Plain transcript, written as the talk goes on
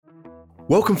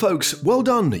Welcome, folks. Well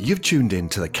done. You've tuned in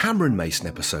to the Cameron Mason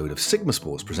episode of Sigma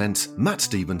Sports presents Matt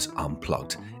Stevens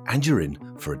Unplugged, and you're in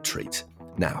for a treat.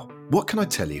 Now, what can I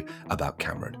tell you about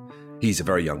Cameron? He's a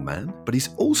very young man, but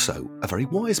he's also a very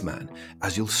wise man,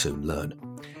 as you'll soon learn.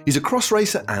 He's a cross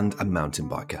racer and a mountain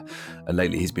biker, and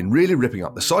lately he's been really ripping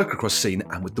up the cyclocross scene,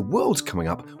 and with the Worlds coming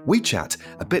up, we chat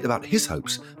a bit about his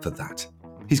hopes for that.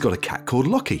 He's got a cat called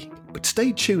Lockie, but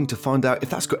stay tuned to find out if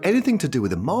that's got anything to do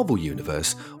with the Marvel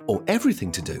Universe or everything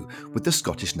to do with the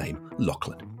Scottish name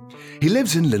Lachlan. He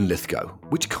lives in Linlithgow,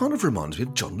 which kind of reminds me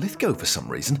of John Lithgow for some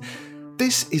reason.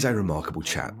 This is a remarkable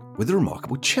chat with a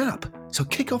remarkable chap. So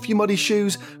kick off your muddy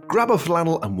shoes, grab a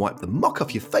flannel and wipe the muck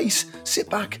off your face, sit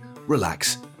back,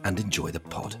 relax and enjoy the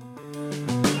pod. You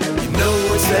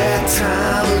know it's that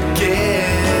time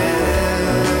again,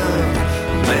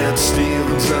 Matt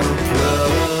Stevens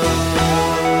Unplugged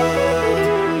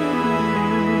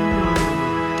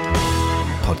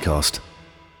podcast.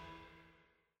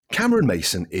 Cameron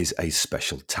Mason is a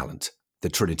special talent. The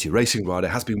Trinity racing rider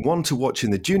has been one to watch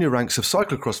in the junior ranks of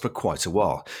cyclocross for quite a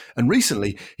while, and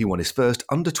recently he won his first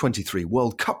Under-23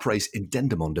 World Cup race in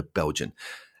Dendermonde, Belgium,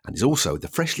 and is also the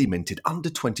freshly minted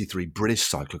Under-23 British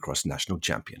Cyclocross National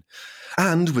Champion.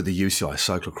 And with the UCI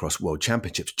Cyclocross World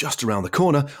Championships just around the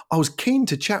corner, I was keen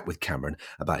to chat with Cameron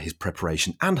about his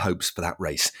preparation and hopes for that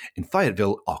race in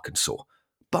Fayetteville, Arkansas.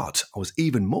 But I was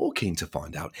even more keen to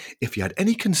find out if he had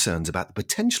any concerns about the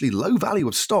potentially low value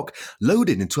of stock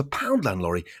loaded into a Poundland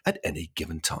lorry at any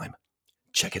given time.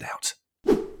 Check it out.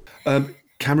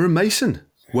 Cameron Mason,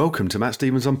 welcome to Matt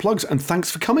Stevens Unplugged, and thanks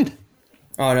for coming.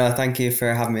 Oh no, thank you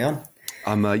for having me on.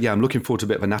 I'm looking forward to a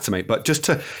bit of anatomy, but just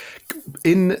to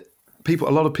a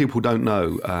lot of people don't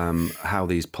know how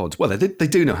these pods. Well, they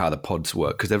do know how the pods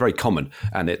work because they're very common,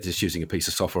 and it's just using a piece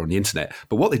of software on the internet.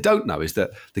 But what they don't know is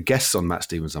that the guests on Matt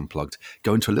Stevens Unplugged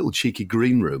go into a little cheeky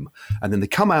green room, and then they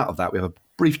come out of that. We have a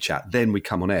brief chat, then we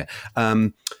come on air.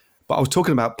 But I was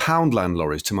talking about Poundland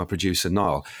lorries to my producer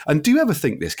Niall. And do you ever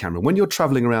think this, Cameron, when you're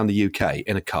travelling around the UK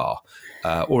in a car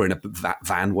or in a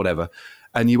van, whatever,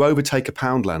 and you overtake a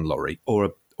Poundland lorry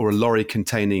or a lorry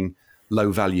containing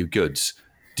low value goods?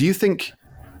 Do you think,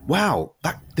 wow,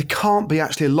 there can't be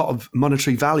actually a lot of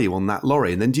monetary value on that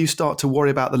lorry? And then do you start to worry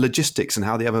about the logistics and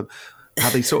how they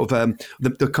sort of,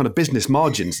 the kind of business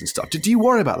margins and stuff? Do you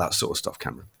worry about that sort of stuff,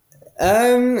 Cameron?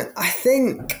 I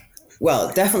think,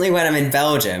 well, definitely when I'm in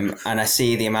Belgium and I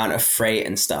see the amount of freight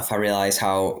and stuff, I realise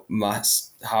how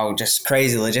just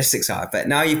crazy logistics are. But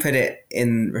now you put it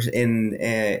in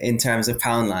terms of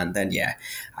Poundland, then yeah,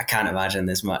 I can't imagine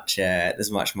there's much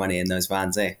money in those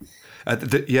vans, eh?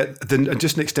 Then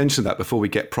just an extension of that before we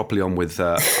get properly on with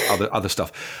other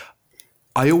stuff.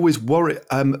 I always worry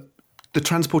the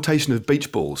transportation of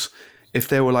beach balls. If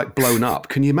they were like blown up,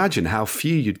 can you imagine how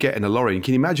few you'd get in a lorry? And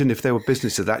can you imagine if there were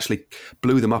businesses that actually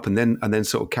blew them up and then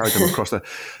sort of carried them across the?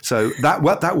 So that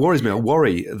worries me. I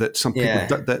worry that some people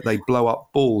that they blow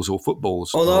up balls or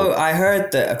footballs. Although I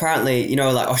heard that apparently,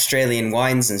 like Australian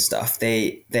wines and stuff,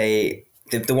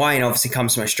 the wine obviously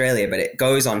comes from Australia, but it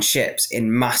goes on ships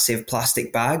in massive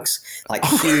plastic bags, like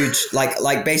huge,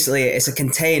 like basically it's a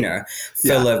container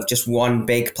full of just one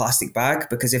big plastic bag,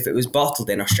 because if it was bottled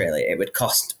in Australia, it would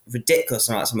cost ridiculous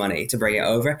amounts of money to bring it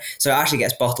over. So it actually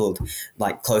gets bottled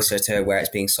like closer to where it's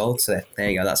being sold. So there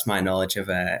you go. That's my knowledge of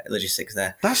logistics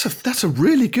there. That's a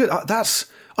really good, I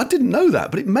didn't know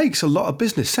that, but it makes a lot of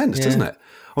business sense, doesn't it?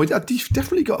 Oh, you've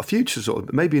definitely got a future, sort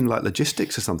of, maybe in like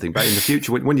logistics or something. But in the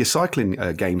future, when your cycling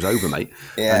game's over, mate.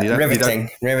 Yeah, riveting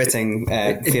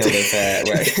field of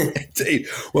work. Indeed.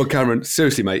 Well, Cameron,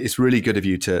 seriously, mate, it's really good of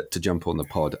you to jump on the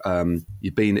pod.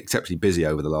 You've been exceptionally busy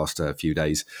over the last few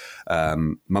days,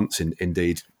 months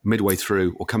indeed, midway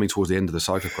through or coming towards the end of the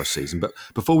cyclocross season. But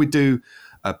before we do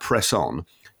press on,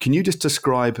 can you just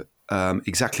describe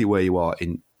exactly where you are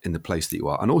in the place that you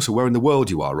are, and also where in the world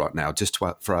you are right now, just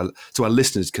so our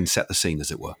listeners can set the scene,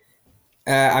 as it were?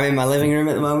 I'm in my living room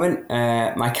at the moment.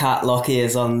 My cat Lockie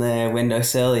is on the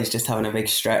windowsill. He's just having a big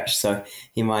stretch, so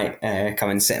he might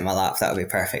come and sit in my lap. That would be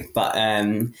perfect. But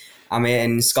I'm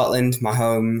in Scotland, my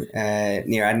home,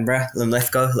 near Edinburgh,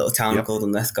 Linlithgow, a little town called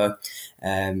Linlithgow,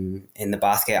 in the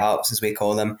Bathgate Alps, as we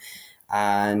call them.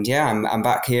 And yeah, I'm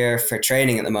back here for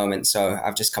training at the moment. So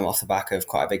I've just come off the back of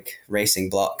quite a big racing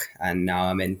block, and now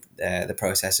I'm in the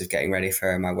process of getting ready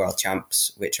for my World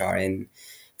Champs, which are in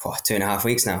 2.5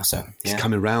 weeks now. So it's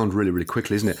coming around really, really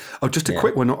quickly, isn't it? Oh, just a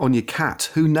quick one on your cat.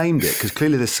 Who named it? Because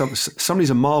clearly there's somebody's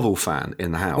a Marvel fan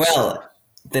in the house. Well,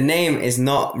 the name is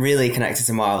not really connected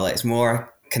to Marvel. It's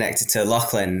more connected to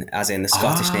Lachlan, as in the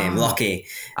Scottish name, Lockie.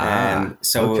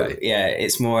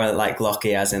 It's more like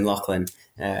Lockie as in Lachlan.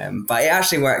 But it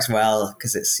actually works well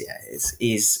because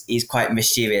he's quite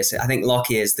mischievous. I think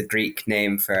Loki is the Greek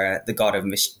name for the god of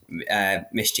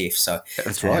mischief. So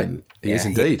that's right. He is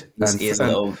indeed. He is a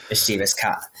little mischievous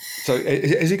cat. So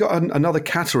has he got another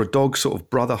cat or a dog, sort of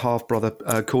brother, half brother,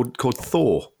 called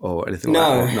Thor or anything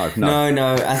like that?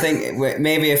 No. I think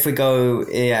maybe if we go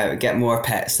get more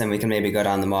pets, then we can maybe go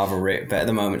down the Marvel route. But at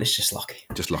the moment, it's just Loki.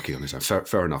 Just Loki on his own.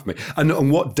 Fair enough, mate. And on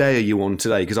what day are you on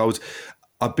today? Because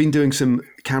I've been doing some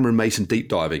Cameron Mason deep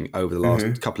diving over the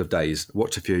last couple of days.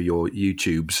 Watched a few of your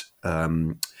YouTubes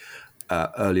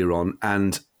earlier on,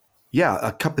 and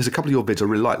there's a couple of your vids I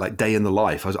really like Day in the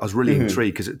Life. I was really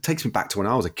intrigued because it takes me back to when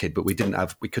I was a kid, but we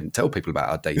couldn't tell people about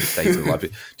our days in life.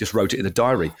 We just wrote it in a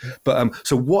diary. But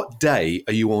so what day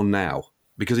are you on now?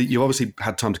 Because you obviously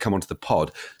had time to come onto the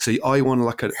pod. So are you on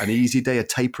like an easy day, a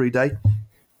tapery day?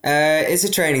 It's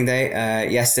a training day.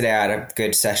 Yesterday I had a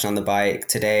good session on the bike.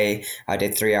 Today I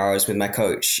did 3 hours with my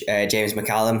coach, James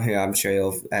McCallum, who I'm sure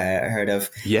you've heard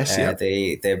of. Yes,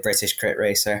 the British crit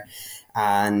racer.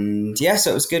 And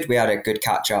so it was good. We had a good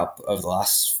catch up over the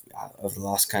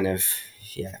last kind of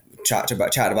chat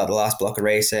about the last block of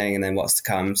racing and then what's to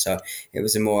come. So it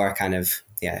was a more kind of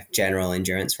general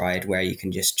endurance ride where you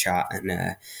can just chat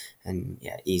and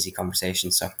easy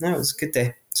conversation. So no, it was a good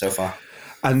day so far.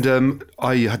 And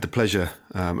I had the pleasure,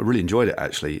 I really enjoyed it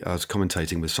actually. I was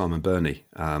commentating with Simon Burney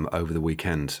over the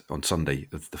weekend on Sunday,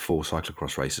 the 4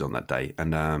 cyclocross races on that day.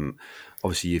 And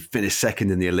obviously you finished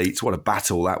second in the elites. What a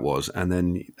battle that was. And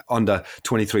then under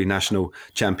 23 national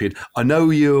champion. I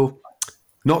know you're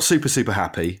not super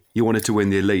happy. You wanted to win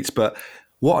the elites, but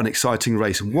what an exciting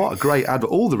race and what a great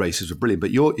advert. All the races were brilliant, but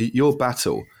your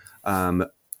battle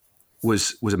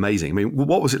was amazing. I mean,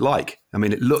 what was it like? I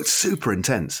mean, it looked super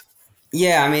intense.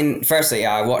 Yeah, I mean, firstly,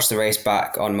 I watched the race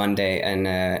back on Monday,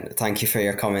 and thank you for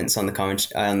your comments on the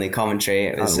commentary.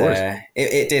 It was,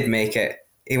 it did make it.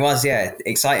 It was,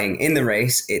 exciting. In the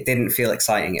race, it didn't feel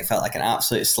exciting. It felt like an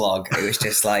absolute slog. It was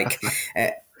just like,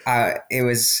 it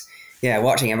was,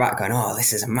 watching it back going, oh,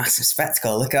 this is a massive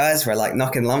spectacle. Look at us, we're like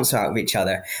knocking lumps out of each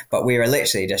other. But we were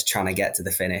literally just trying to get to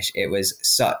the finish. It was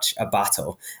such a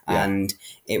battle, and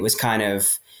it was kind of.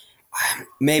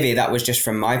 Maybe that was just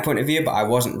from my point of view, but I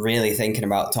wasn't really thinking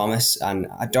about Thomas, and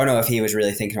I don't know if he was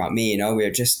really thinking about me. We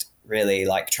were just really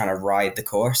like trying to ride the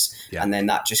course, and then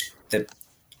that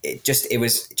it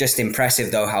was just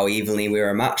impressive though how evenly we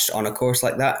were matched on a course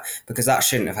like that, because that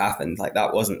shouldn't have happened. Like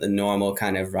that wasn't the normal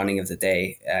kind of running of the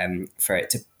day for it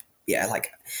to.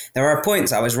 Like there were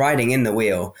points I was riding in the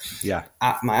wheel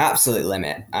at my absolute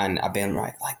limit, and I've been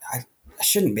like I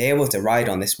shouldn't be able to ride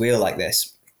on this wheel like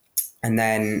this, and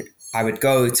then I would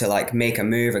go to like make a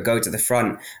move or go to the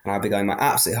front and I'd be going my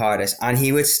absolute hardest and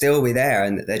he would still be there,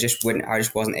 and I just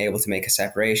wasn't able to make a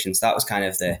separation. So that was kind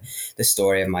of the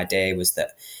story of my day, was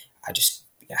that I just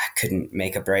couldn't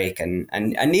make a break, and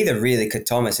neither really could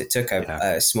Thomas. It took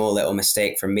a small little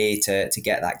mistake from me to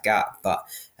get that gap. But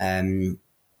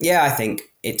I think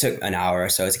it took an hour or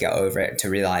so to get over it, to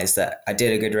realize that I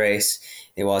did a good race.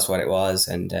 It was what it was.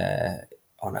 And,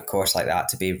 on a course like that,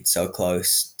 to be so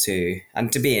close to,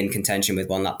 and to be in contention with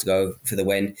 1 lap to go for the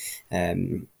win,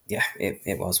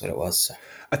 it was what it was. So.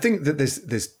 I think that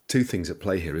there's 2 things at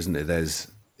play here, isn't there?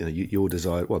 There's your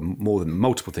desire, well, more than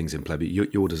multiple things in play, but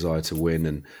your desire to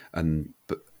win and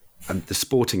the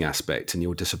sporting aspect and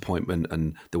your disappointment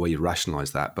and the way you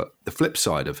rationalise that. But the flip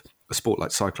side of a sport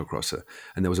like cyclocross,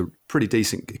 and there was a pretty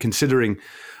decent, considering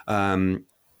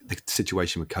the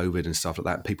situation with COVID and stuff like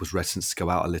that, people's reticence to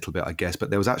go out a little bit, I guess. But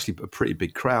there was actually a pretty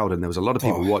big crowd, and there was a lot of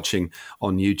people watching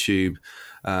on YouTube.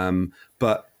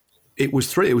 But it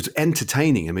was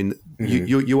entertaining. I mean,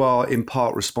 you are in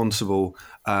part responsible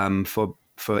for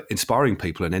inspiring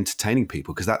people and entertaining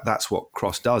people, because that's what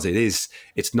cross does.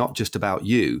 It's not just about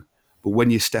you, but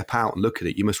when you step out and look at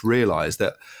it, you must realise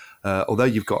that although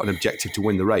you've got an objective to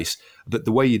win the race, that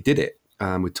the way you did it,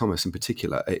 with Thomas in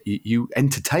particular, you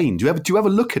entertained. Do you ever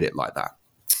look at it like that?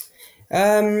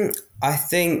 I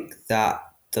think that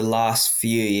the last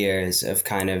few years of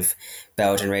kind of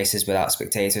Belgian races without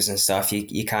spectators and stuff,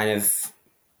 you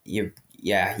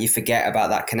forget about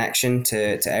that connection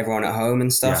to everyone at home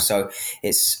and stuff. So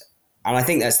and I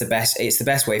think that's it's the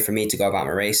best way for me to go about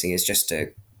my racing, is just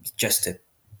to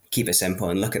keep it simple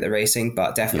and look at the racing.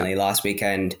 But definitely last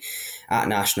weekend at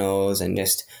Nationals, and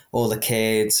just all the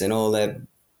kids and all the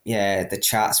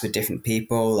chats with different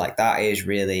people, like that is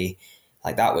really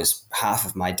like that was half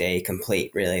of my day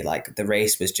complete, really. Like the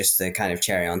race was just the kind of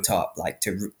cherry on top. Like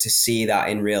to see that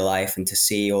in real life, and to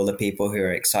see all the people who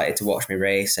are excited to watch me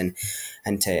race, and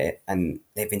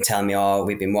they've been telling me, oh,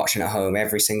 we've been watching at home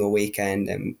every single weekend,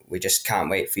 and we just can't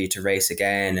wait for you to race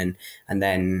again. And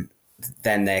then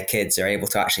their kids are able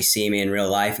to actually see me in real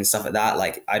life and stuff like that.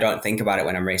 Like I don't think about it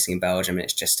when I'm racing in Belgium.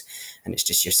 It's just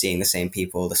you're seeing the same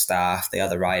people, the staff, the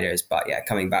other riders. But yeah,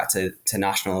 coming back to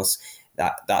nationals,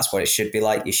 that's what it should be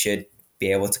like. You should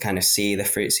be able to kind of see the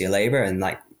fruits of your labor and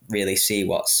like really see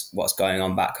what's going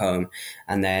on back home.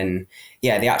 And then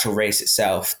yeah, the actual race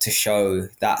itself to show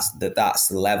that's the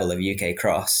level of UK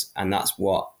cross, and that's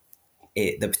what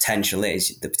the potential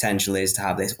is. The potential is to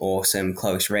have this awesome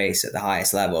close race at the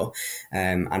highest level,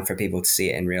 and for people to see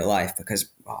it in real life, because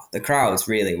the crowds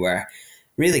really were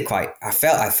really quite. I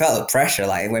felt the pressure,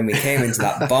 like when we came into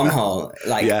that bomb hole,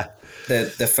 like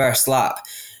the first lap.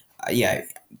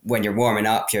 When you're warming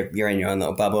up, you're in your own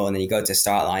little bubble, and then you go to the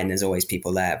start line. There's always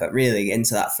people there, but really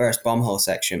into that first bomb hole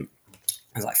section,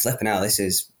 I was like, flipping out. This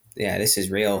is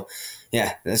real.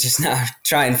 Yeah, let's just now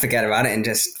try and forget about it and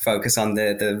just focus on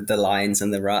the lines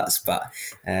and the ruts. But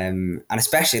and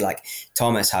especially like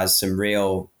Thomas has some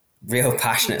real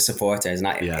passionate supporters,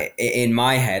 and in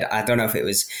my head, I don't know if it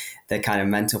was the kind of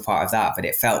mental part of that, but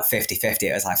it felt 50-50.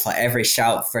 It was like for every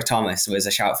shout for Thomas was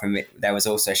a shout for me. There was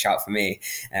also a shout for me,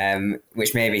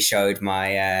 which maybe showed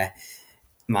my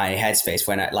my headspace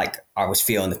when I was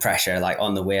feeling the pressure, like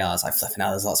on the wheel. I was like flipping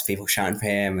out. There's lots of people shouting for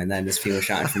him, and then there's people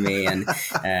shouting for me. And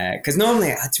because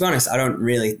normally, to be honest, I don't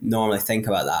really normally think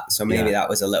about that. So maybe that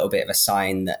was a little bit of a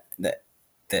sign that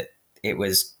it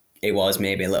was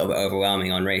maybe a little bit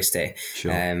overwhelming on race day.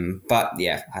 Sure. But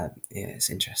it's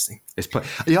interesting.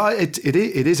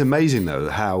 It is amazing though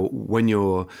how when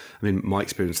you're, I mean, my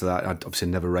experience of that, I'd obviously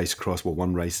never raced across,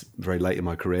 one race very late in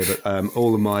my career, but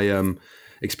all of my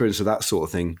experience of that sort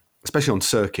of thing, especially on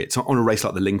circuits, on a race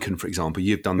like the Lincoln, for example,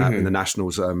 you've done that in the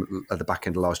Nationals at the back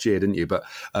end of last year, didn't you? But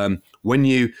when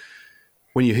you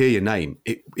hear your name,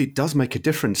 it does make a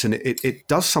difference, and it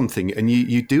does something, and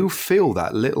you do feel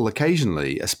that little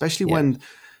occasionally, especially when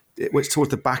it's towards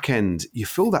the back end, you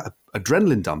feel that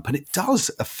adrenaline dump, and it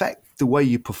does affect the way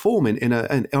you perform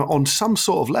on some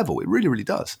sort of level. It really, really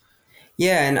does.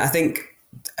 Yeah, and I think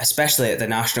especially at the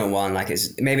national one, like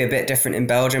it's maybe a bit different in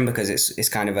Belgium because it's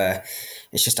kind of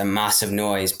it's just a massive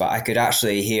noise, but I could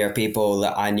actually hear people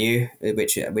that I knew,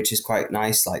 which is quite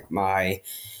nice. Like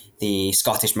the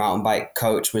Scottish mountain bike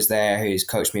coach was there, who's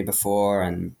coached me before,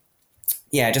 and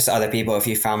just other people, a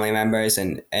few family members,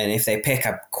 and if they pick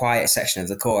a quiet section of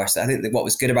the course, I think that what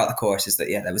was good about the course is that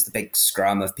there was the big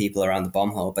scrum of people around the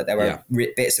bomb hole, but there were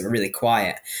bits that were really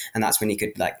quiet, and that's when you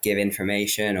could like give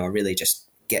information or really just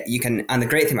and the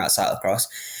great thing about cyclocross,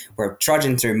 we're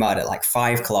trudging through mud at like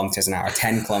 5 kilometers an hour,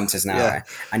 10 kilometers an hour,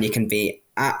 and you can be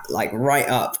right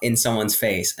up in someone's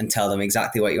face and tell them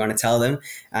exactly what you want to tell them.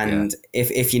 And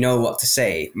if you know what to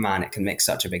say, man, it can make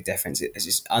such a big difference. It's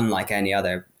just unlike any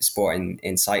other sport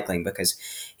in cycling, because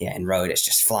in road, it's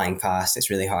just flying past. It's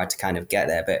really hard to kind of get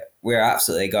there, but we're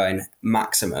absolutely going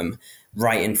maximum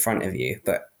right in front of you,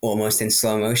 but almost in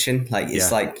slow motion. Like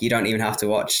it's like you don't even have to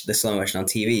watch the slow motion on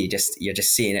TV. You're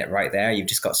just seeing it right there. You've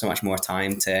just got so much more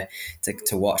time to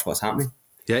watch what's happening.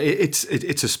 Yeah, it's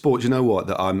a sport. You know what?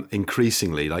 That I'm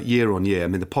increasingly, like year on year. I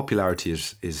mean, the popularity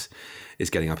is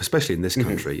getting up, especially in this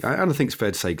country, and I think it's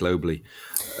fair to say globally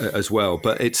as well.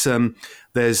 But it's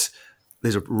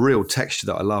there's a real texture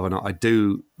that I love, and I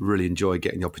do really enjoy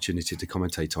getting the opportunity to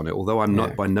commentate on it. Although I'm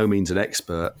not by no means an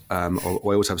expert, or I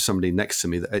always have somebody next to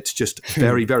me. That it's just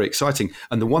very, very exciting.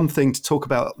 And the one thing to talk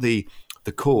about the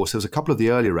course, there was a couple of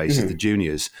the earlier races, the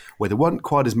juniors, where there weren't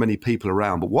quite as many people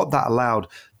around. But what that allowed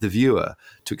the viewer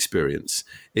to experience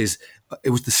is it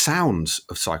was the sounds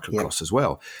of cyclocross as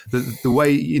well. The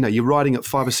way you're riding at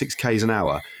 5 or 6 k's an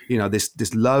hour.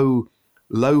 This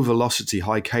low velocity,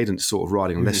 high cadence sort of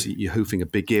riding, unless you're hoofing a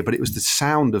big gear. But it was the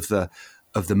sound of the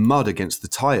mud against the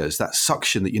tyres, that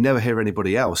suction that you never hear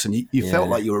anybody else, and you felt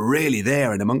like you were really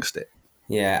there and amongst it.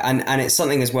 Yeah, and it's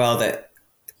something as well that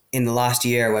in the last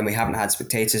year, when we haven't had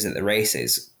spectators at the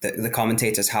races, the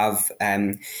commentators have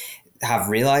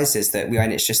realized is that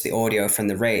when it's just the audio from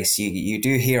the race, you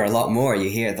do hear a lot more. You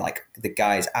hear like the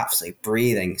guys absolutely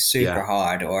breathing super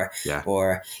hard, or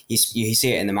you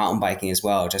see it in the mountain biking as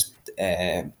well. Just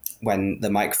when the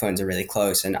microphones are really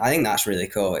close, and I think that's really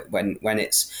cool. When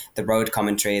it's the road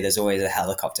commentary, there's always a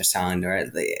helicopter sound or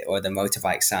the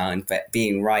motorbike sound, but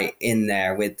being right in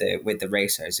there with the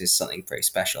racers is something pretty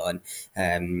special.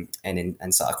 And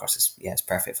cyclocross is it's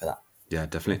perfect for that. Yeah,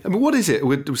 definitely. I mean, what is it?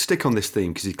 We'll stick on this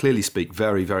theme because you clearly speak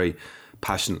very, very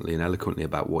passionately and eloquently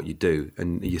about what you do,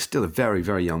 and you're still a very,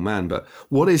 very young man. But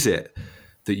what is it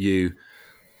that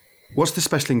what's the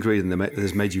special ingredient that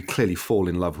has made you clearly fall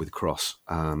in love with cross?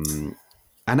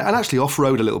 And actually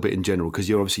off-road a little bit in general, because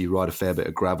you ride a fair bit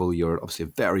of gravel. You're obviously a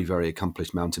very, very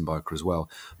accomplished mountain biker as well.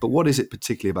 But what is it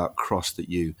particularly about cross that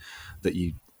you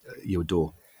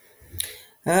adore?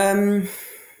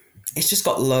 It's just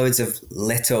got loads of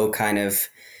little kind of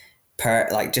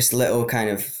just little kind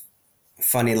of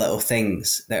funny little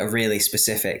things that are really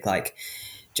specific, like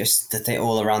just the thing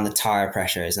all around the tire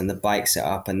pressures and the bike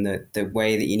setup and the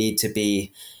way that you need to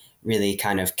be really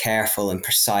kind of careful and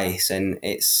precise. And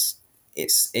it's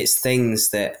things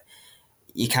that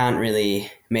you can't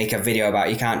really make a video about.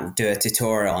 You can't do a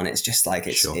tutorial on. It's just like,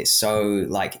 it's so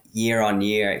like year on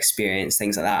year experience,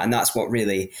 things like that. And that's what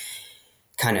really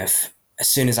kind of, as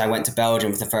soon as I went to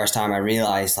Belgium for the first time, I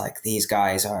realized like these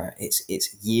guys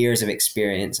it's years of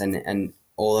experience and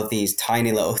all of these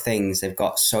tiny little things they've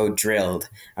got so drilled.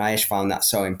 And I just found that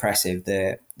so impressive.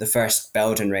 The first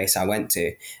Belgian race I went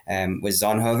to was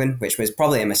Zonhoven, which was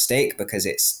probably a mistake because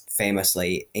it's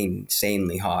famously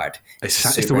insanely hard. It's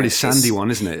the really sandy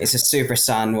one, isn't it? It's a super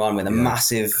sand one with a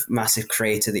massive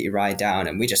crater that you ride down.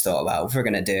 And we just thought, well, if we're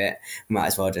going to do it, we might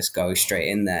as well just go straight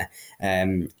in there.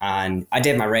 And I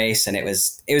did my race and it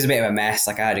was a bit of a mess.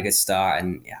 Like I had a good start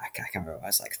and I can't remember, I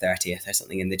was like 30th or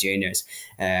something in the juniors.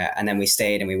 And then we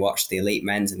stayed and we watched the elite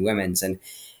men's and women's, and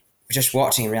just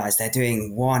watching and realized they're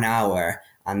doing 1 hour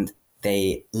and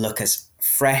they look as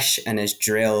fresh and as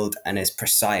drilled and as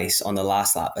precise on the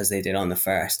last lap as they did on the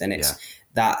first. And it's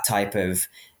that type of,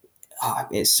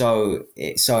 it's so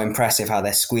impressive how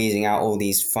they're squeezing out all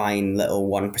these fine little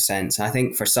 1%. And I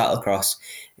think for cyclocross,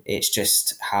 it's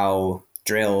just how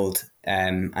drilled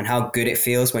and how good it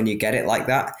feels when you get it like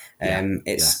that.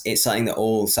 It's something that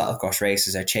all cyclocross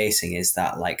racers are chasing, is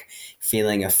that like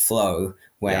feeling of flow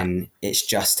when it's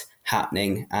just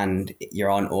happening and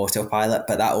you're on autopilot,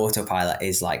 but that autopilot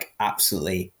is like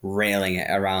absolutely railing it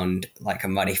around like a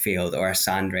muddy field or a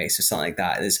sand race or something like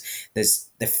that. There's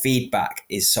the feedback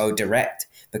is so direct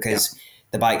because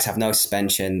the bikes have no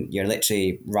suspension. You're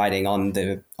literally riding on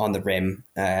the rim,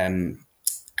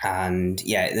 and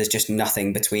there's just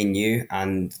nothing between you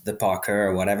and the parkour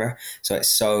or whatever. So it's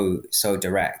so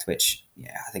direct, which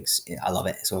I think I love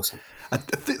it. It's awesome.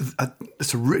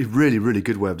 It's a really, really, really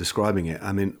good way of describing it.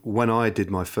 I mean, when I did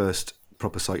my first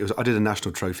proper cycle, I did a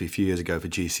national trophy a few years ago for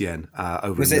GCN.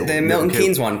 Was it the Milton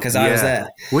Keynes one? Because I was there.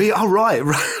 Right.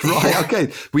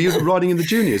 Okay. Were you riding in the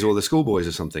juniors or the schoolboys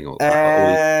or something?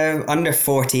 Under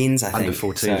 14s, I think. Under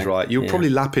 14s, right. You were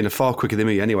probably lapping far quicker than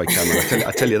me anyway, Cameron.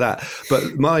 I tell you that. But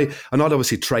and I'd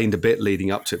obviously trained a bit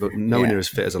leading up to it, but nowhere near as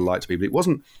fit as I'd like to be. But it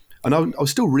wasn't. And I was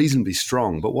still reasonably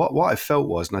strong, but what I felt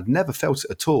was, and I'd never felt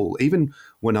it at all, even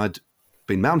when I'd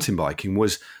been mountain biking,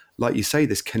 was, like you say,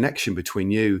 this connection between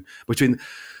the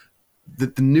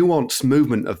nuanced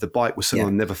movement of the bike was something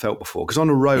I've never felt before. Because on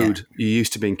a road, you're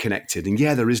used to being connected, and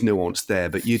there is nuance there,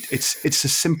 but it's a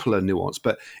simpler nuance.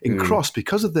 But in cross,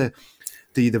 because of the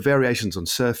variations on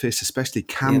surface, especially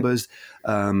cambers,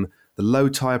 the low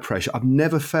tire pressure, I've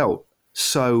never felt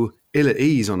so ill at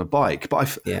ease on a bike,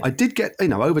 but I did get,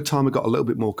 over time I got a little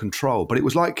bit more control, but it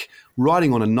was like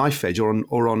riding on a knife edge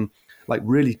or on like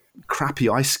really crappy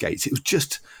ice skates. It was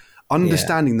just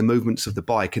understanding the movements of the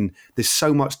bike, and there's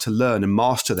so much to learn and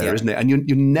master there, isn't it? And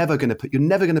you're never going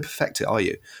to perfect it, are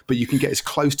you? But you can get as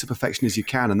close to perfection as you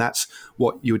can, and that's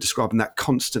what you were describing, that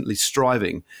constantly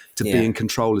striving to be in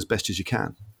control as best as you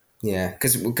can. Yeah,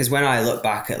 because when I look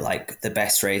back at like the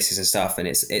best races and stuff, and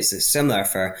it's similar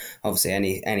for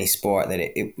obviously any sport, that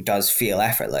it does feel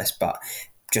effortless, but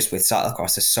just with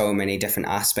cyclocross, there's so many different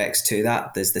aspects to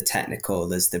that. There's the technical,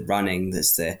 there's the running,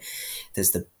 there's the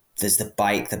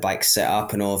bike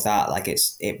setup and all of that. Like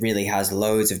it really has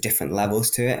loads of different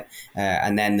levels to it,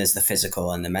 and then there's the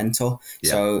physical and the mental.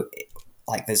 So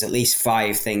like there's at least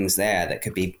 5 things there that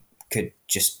could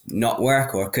just not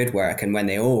work or could work, and when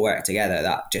they all work together,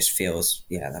 that just feels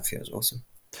awesome.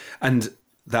 And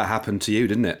that happened to you,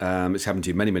 didn't it? It's happened to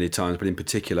you many times, but in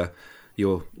particular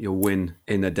your win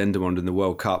in the Dendermonde in the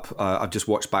World Cup. I've just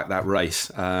watched back that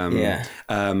race.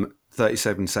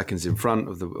 37 seconds in front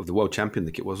of the world champion, I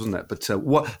think it was, wasn't it? But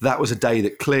that was a day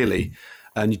that clearly,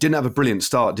 and you didn't have a brilliant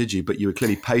start, did you? But you were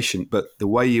clearly patient. But the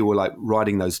way you were like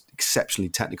riding those exceptionally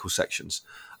technical sections,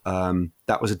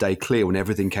 that was a day clear when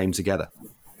everything came together.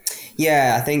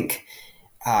 Yeah, I think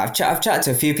I've chatted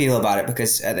to a few people about it,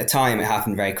 because at the time it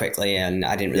happened very quickly and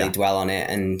I didn't really dwell on it,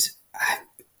 and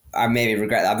I maybe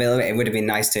regret that a little bit. It would have been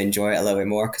nice to enjoy it a little bit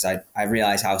more, because I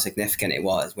realised how significant it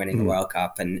was winning the World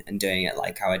Cup and doing it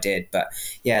like how I did. But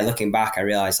looking back, I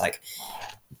realised like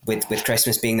with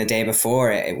Christmas being the day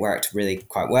before, it worked really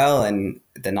quite well. And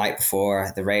the night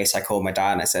before the race, I called my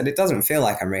dad and I said, it doesn't feel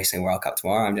like I'm racing a World Cup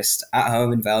tomorrow. I'm just at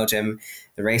home in Belgium.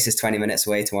 The race is 20 minutes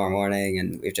away tomorrow morning,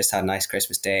 and we've just had a nice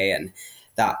Christmas day. And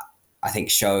that, I think,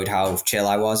 showed how chill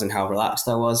I was and how relaxed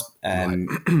I was. And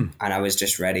I was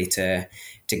just ready to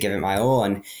give it my all.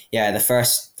 And yeah, the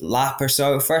first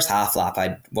half lap,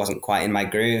 I wasn't quite in my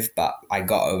groove, but I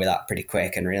got over that pretty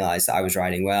quick and realized that I was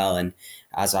riding well. And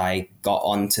as I got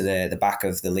onto the back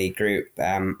of the lead group,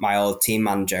 my old team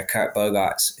manager, Kurt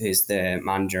Bogarts, who's the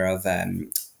manager of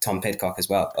Tom Pidcock as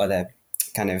well, or the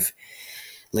kind of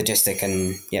logistic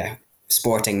and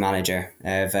sporting manager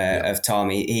of Tom,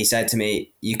 he said to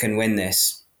me, "You can win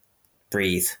this,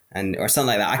 breathe," or something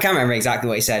like that. I can't remember exactly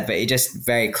what he said, but he just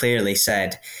very clearly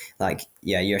said, like,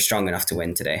 yeah, you're strong enough to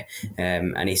win today.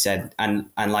 And he said, and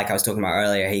like I was talking about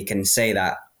earlier, he can say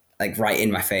that like right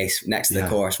in my face next to the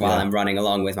course while I'm running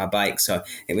along with my bike. So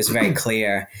it was a very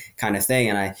clear kind of thing.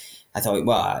 And I thought,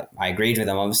 well, I agreed with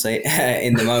him obviously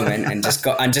in the moment and just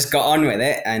got on with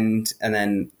it, and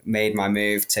then made my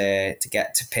move to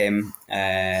get to Pim,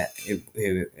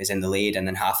 who is in the lead, and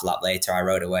then half a lap later I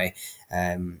rode away,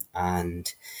 and then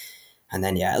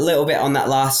a little bit on that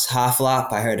last half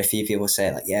lap I heard a few people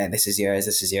say like, yeah, this is yours,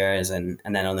 and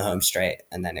then on the home straight,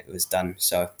 and then it was done.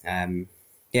 So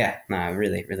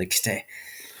really, really good day.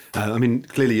 I mean,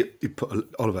 clearly you put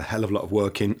a hell of a lot of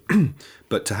work in,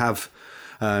 but to have.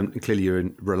 Clearly, you're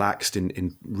relaxed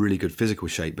in really good physical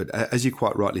shape. But as you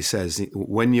quite rightly says,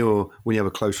 when you have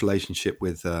a close relationship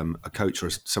with a coach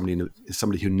or somebody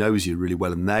who knows you really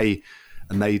well, and they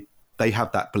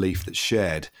have that belief that's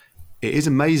shared, it is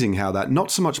amazing how that not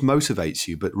so much motivates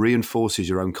you, but reinforces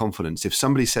your own confidence. If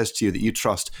somebody says to you that you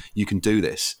trust you can do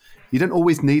this, you don't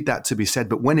always need that to be said,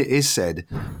 but when it is said,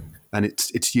 and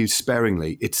it's used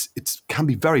sparingly, it can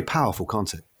be very powerful,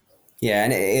 can't it? Yeah,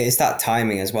 and it's that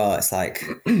timing as well. It's like,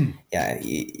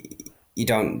 you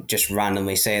don't just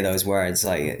randomly say those words.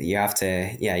 Like you have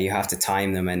to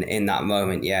time them. And in that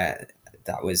moment,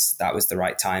 that was the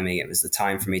right timing. It was the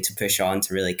time for me to push on,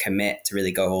 to really commit, to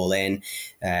really go all in.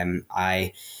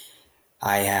 I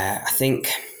think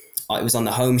it was on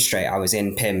the home straight. I was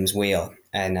in Pim's wheel,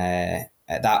 and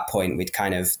at that point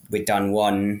we'd done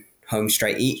one home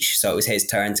straight each, so it was his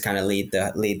turn to kind of lead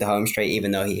the home straight,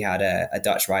 even though he had a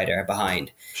Dutch rider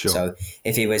behind. Sure. So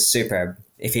if he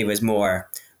was more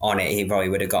on it, he probably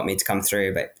would have got me to come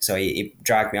through. But so he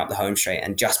dragged me up the home straight,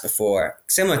 and just before,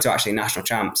 similar to actually national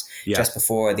champs, just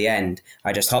before the end,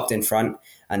 I just hopped in front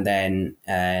and then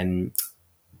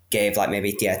gave like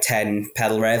maybe 10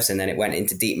 pedal revs, and then it went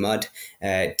into deep mud,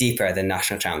 deeper than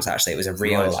national champs. Actually, it was a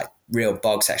real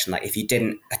bog section. Like if you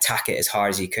didn't attack it as hard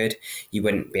as you could, you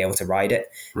wouldn't be able to ride it.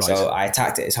 Right. So I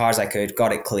attacked it as hard as I could,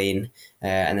 got it clean,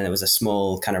 and then there was a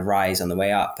small kind of rise on the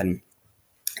way up. And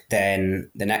then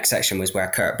the next section was where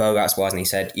Kurt Bogarts was, and he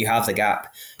said, you have the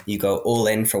gap, you go all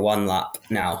in for one lap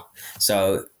now.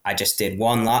 So I just did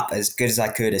one lap as good as I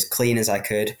could, as clean as I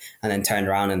could, and then turned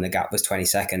around and the gap was 20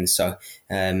 seconds. So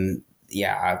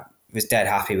I was dead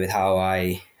happy with how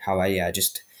I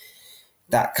just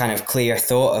that kind of clear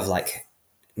thought of like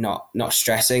not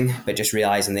stressing, but just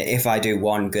realizing that if I do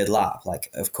one good lap,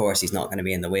 like of course he's not going to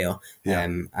be in the wheel.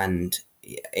 And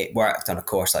it worked on a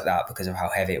course like that because of how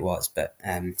heavy it was. But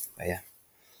yeah.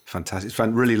 Fantastic. It's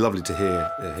really lovely to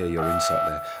hear your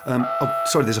insight there.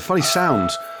 Sorry, there's a funny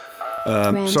sound.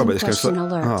 Sorry about this.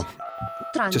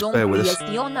 Just bear with us.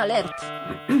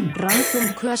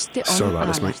 Sorry about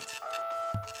this, mate.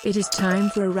 It is time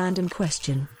for a random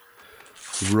question.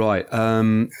 Right,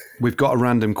 we've got a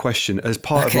random question as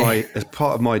part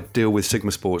of my deal with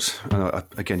Sigma Sports.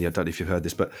 Again, I don't know if you've heard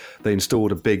this, but they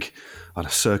installed a big,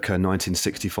 circa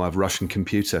 1965 Russian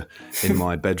computer in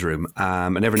my bedroom,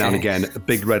 and every now and again, a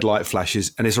big red light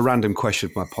flashes, and it's a random question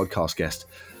for my podcast guest.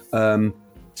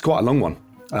 It's quite a long one.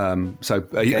 So,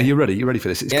 are you ready? You ready for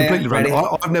this? It's completely random.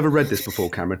 I've never read this before,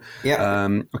 Cameron.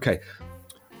 Yeah. Okay.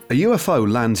 A UFO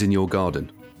lands in your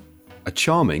garden. A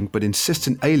charming but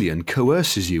insistent alien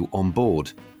coerces you on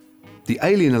board. The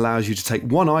alien allows you to take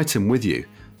one item with you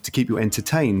to keep you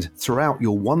entertained throughout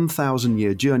your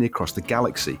 1,000-year journey across the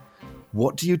galaxy.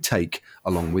 What do you take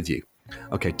along with you?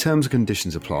 Okay, terms and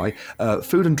conditions apply.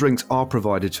 Food and drinks are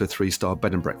provided to a 3-star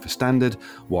bed and breakfast standard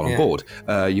while on board.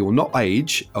 You will not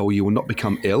age or you will not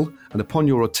become ill, and upon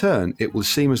your return, it will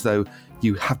seem as though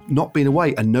you have not been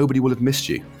away and nobody will have missed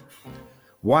you.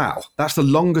 Wow, that's the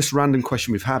longest random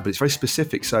question we've had, but it's very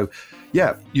specific. So,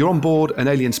 yeah, you're on board an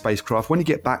alien spacecraft. When you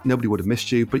get back, nobody would have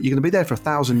missed you, but you're going to be there for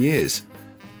 1,000 years.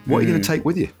 What are you going to take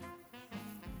with you?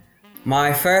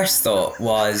 My first thought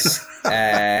was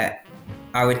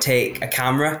I would take a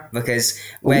camera, because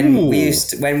when we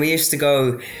used to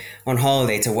go on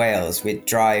holiday to Wales, we'd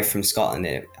drive from Scotland.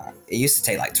 It used to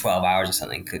take like 12 hours or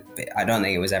something. I don't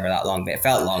think it was ever that long, but it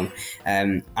felt long.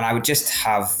 And I would just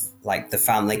have like the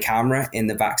family camera in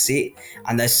the back seat,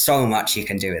 and there's so much you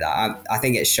can do with that. I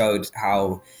think it showed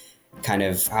how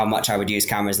much I would use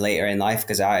cameras later in life,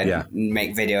 because I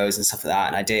make videos and stuff like that,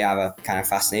 and I do have a kind of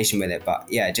fascination with it. But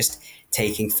yeah, just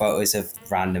taking photos of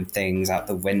random things out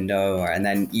the window, and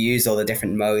then use all the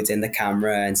different modes in the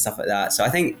camera and stuff like that. So I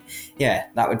think, yeah,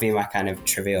 that would be my kind of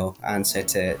trivial answer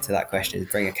to that question, is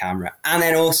bring a camera. And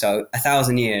then also,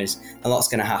 1,000 years, a lot's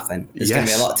going to happen. There's going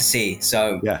to be a lot to see.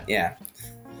 So yeah.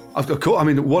 Of course. I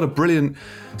mean, what a brilliant...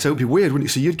 So it'd be weird, wouldn't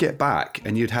it? So you'd get back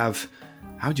and you'd have...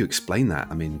 How would you explain that?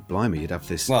 I mean, blimey, you'd have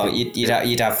this... Well,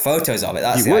 you'd have photos of it.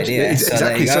 That's the idea.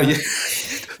 Exactly. So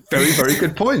very, very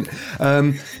good point.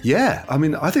 Yeah, I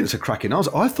mean, I think it's a cracking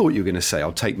answer. I thought you were going to say,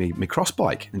 I'll take my cross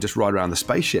bike and just ride around the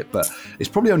spaceship, but it's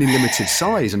probably only limited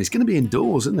size, and it's going to be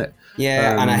indoors, isn't it?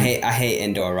 Yeah, and I hate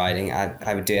indoor riding.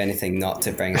 I would do anything not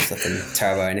to bring a flipping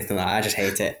turbo or anything like that. I just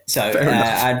hate it. So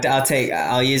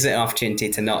I'll use it an opportunity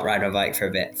to not ride my bike for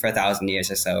a bit, for 1,000 years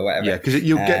or so, or whatever. Yeah, because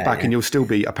you'll get back and you'll still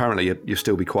be, apparently, you'll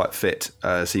still be quite fit,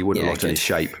 so you wouldn't have lost any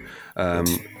shape.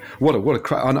 What a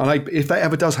crap! And if that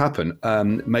ever does happen,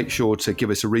 make sure to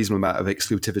give us a reasonable amount of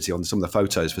exclusivity on some of the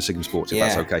photos for Sigma Sports, if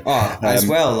that's okay. Oh, as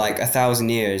well, like 1,000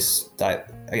 years, like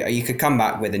you could come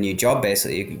back with a new job.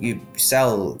 Basically, you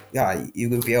sell. Yeah, you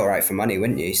would be all right for money,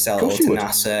 wouldn't you? You sell it all to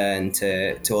NASA and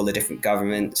to all the different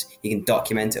governments. You can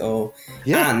document it all,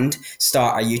 and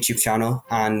start a YouTube channel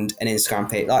and an Instagram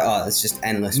page. Like, it's just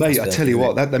endless. Mate, I tell you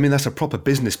what, that's a proper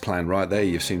business plan right there.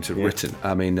 You seem to have written.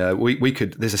 I mean, we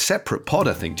could. There's a separate pod,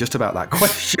 I think, just about that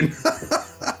question.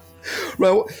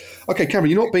 Well, okay,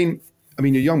 Cameron, you've not been, I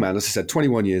mean, you're a young man, as I said,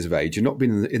 21 years of age. You've not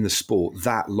been in the sport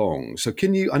that long. So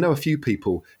I know a few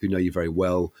people who know you very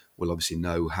well will obviously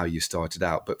know how you started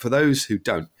out. But for those who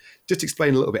don't, just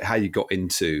explain a little bit how you got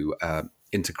into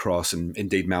cross and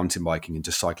indeed mountain biking and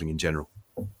just cycling in general.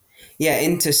 Yeah,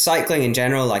 into cycling in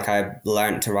general. Like I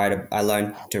learned to ride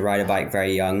a bike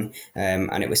very young,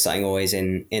 and it was something always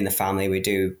in the family. We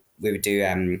would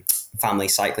do family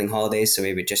cycling holidays, so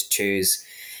we would just choose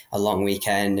a long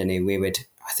weekend, and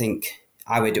I think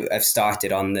I would have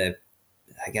started on the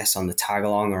tag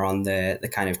along, or on the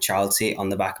kind of child seat on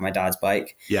the back of my dad's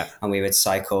bike. Yeah, and we would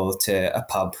cycle to a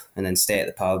pub and then stay at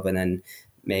the pub and then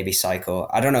maybe cycle.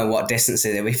 I don't know what distances.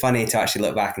 It'd be funny to actually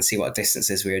look back and see what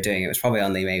distances we were doing. It was probably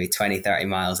only maybe 20-30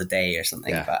 miles a day or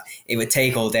something, but it would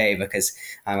take all day, because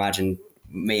I imagine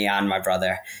me and my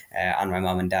brother and my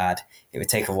mum and dad, it would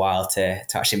take a while to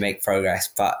actually make progress.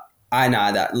 But I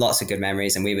know that lots of good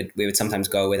memories, and we would sometimes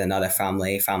go with another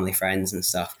family friends and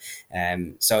stuff.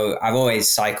 So I've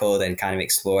always cycled and kind of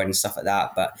explored and stuff like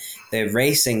that. But the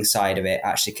racing side of it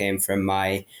actually came from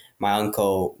my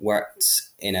uncle worked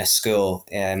in a school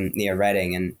near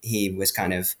Reading, and he was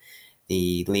kind of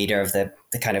the leader of the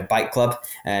kind of bike club.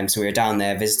 So we were down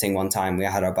there visiting one time. We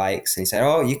had our bikes, and he said,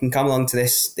 "Oh, you can come along to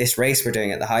this race we're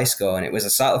doing at the high school." And it was a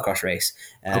cyclocross race.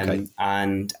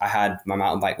 And I had my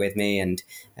mountain bike with me, and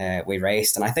we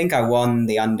raced. And I think I won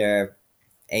the under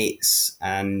 8s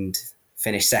and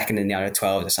finished second in the under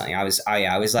 12s or something. I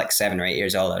was like 7 or 8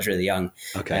 years old. I was really young.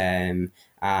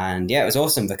 And yeah, it was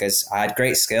awesome, because I had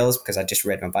great skills, because I just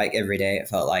rode my bike every day. It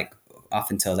felt like, up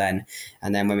until then.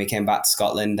 And then when we came back to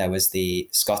Scotland, there was the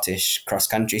Scottish cross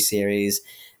country series,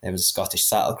 there was a Scottish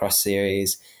cyclocross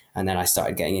series, and then I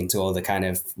started getting into all the kind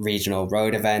of regional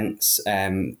road events.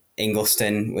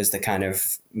 Ingliston was the kind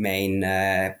of main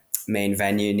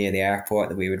venue near the airport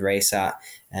that we would race at.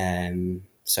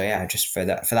 So yeah, just for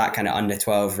that kind of under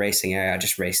 12 racing area, I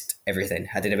just raced everything.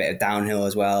 I did a bit of downhill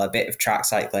as well, a bit of track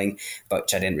cycling, but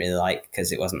which I didn't really like,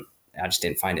 because I just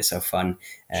didn't find it so fun.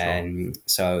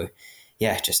 So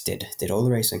yeah, just did all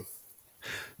the racing.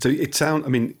 So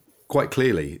quite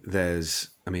clearly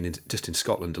just in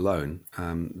Scotland alone,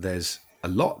 there's a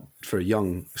lot for a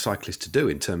young cyclist to do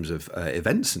in terms of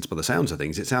events, and by the sounds of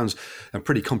things, it sounds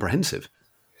pretty comprehensive.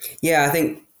 Yeah, I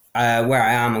think where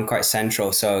I am, I'm quite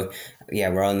central. So yeah,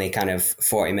 we're only kind of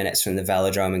 40 minutes from the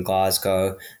Velodrome in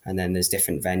Glasgow, and then there's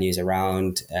different venues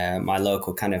around. My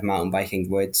local kind of mountain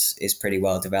biking woods is pretty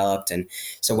well developed. And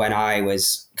so when I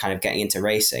was kind of getting into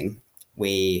racing,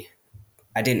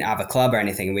 I didn't have a club or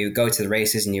anything. We would go to the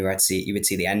races, and you would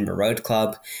see the Edinburgh Road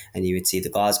Club, and you would see the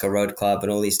Glasgow Road Club,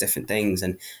 and all these different things.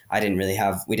 And we didn't really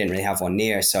have one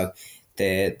near. So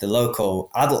the local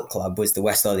adult club was the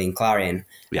West Lothian Clarion.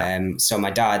 Yeah. So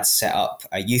my dad set up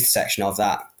a youth section of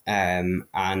that.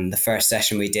 And the first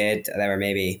session we did, there were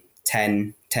maybe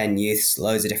 10 youths,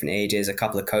 loads of different ages, a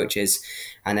couple of coaches.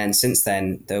 And then since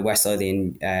then, the West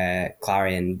Lothian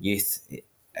Clarion Youth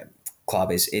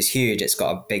Club is huge. It's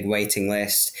got a big waiting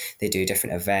list. They do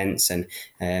different events.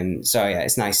 And so, yeah,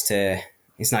 it's nice to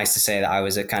say that I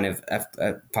was a kind of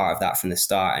a part of that from the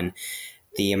start. And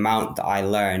the amount that I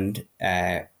learned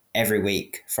every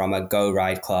week from a Go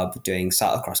Ride club doing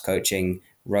cyclocross coaching,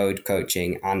 road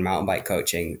coaching and mountain bike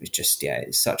coaching was just,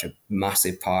 it's such a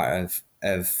massive part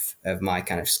of my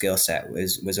kind of skill set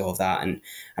was all of that. And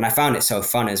I found it so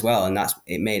fun as well. And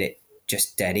it made it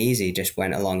just dead easy, just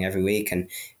went along every week. And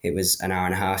it was an hour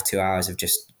and a half, 2 hours of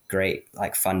just great,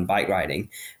 like fun bike riding.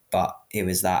 But it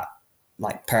was that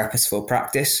like purposeful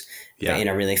practice in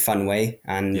a really fun way.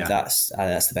 And that's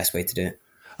the best way to do it.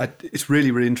 It's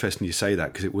really, really interesting you say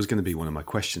that, because it was going to be one of my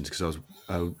questions, because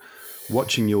I was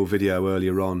watching your video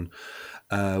earlier on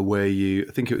where I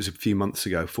think it was a few months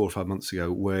ago, 4 or 5 months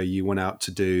ago, where you went out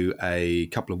to do a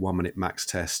couple of 1 minute max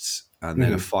tests and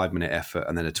then a 5 minute effort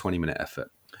and then a 20-minute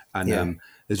effort. And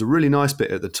there's a really nice bit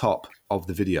at the top of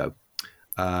the video.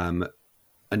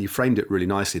 And you framed it really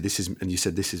nicely. And you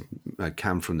said this is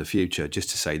Cam from the future,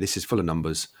 just to say this is full of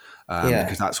numbers,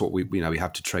 because that's what we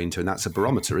have to train to, and that's a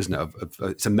barometer, isn't it?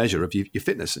 It's a measure of your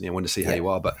fitness, and you want to see how you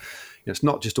are. But it's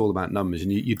not just all about numbers.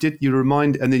 And you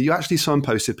remind, and then you actually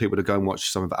signposted people to go and watch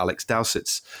some of Alex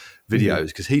Dowsett's videos,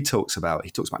 because he talks about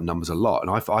numbers a lot, and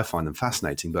I find them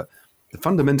fascinating. But the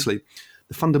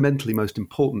fundamentally most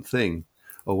important thing,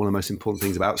 or one of the most important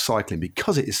things about cycling,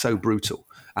 because it is so brutal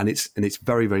and it's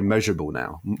very, very measurable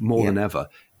now, more than ever,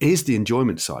 is the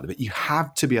enjoyment side of it. You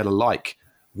have to be able to like,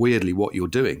 weirdly, what you're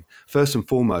doing. First and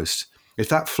foremost, if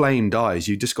that flame dies,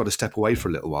 you just got to step away for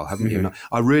a little while, haven't you? And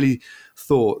I really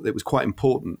thought it was quite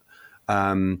important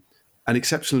and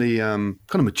exceptionally kind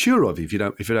of mature of you, if you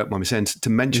don't mind me saying, to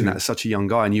mention that as such a young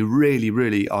guy. And you really,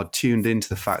 really are tuned into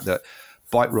the fact that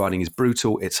bike riding is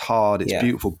brutal, it's hard, it's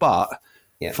beautiful, but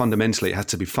fundamentally it has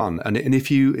to be fun. And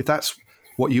if that's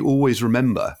what you always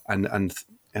remember and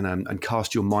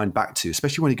cast your mind back to,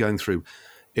 especially when you're going through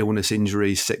illness,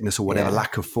 injury, sickness, or whatever,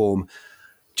 lack of form,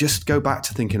 just go back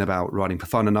to thinking about riding for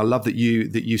fun. And I love that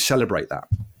you celebrate that.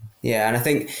 Yeah, and I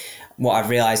think what I've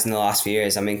realized in the last few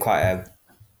years, I'm in quite a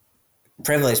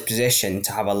privileged position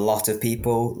to have a lot of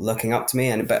people looking up to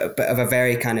me, but of a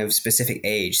very kind of specific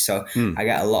age. So I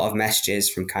get a lot of messages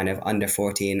from kind of under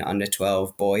 14, under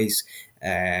 12 boys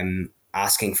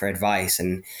asking for advice,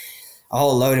 and a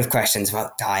whole load of questions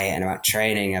about diet and about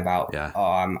training, about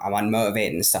I'm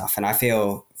unmotivated and stuff. And I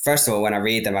feel, first of all, when I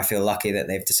read them, I feel lucky that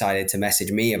they've decided to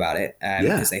message me about it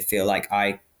because they feel like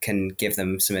I can give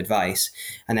them some advice.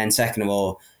 And then second of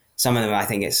all, some of them, I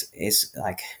think it's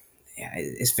like,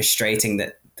 it's frustrating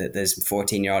that there's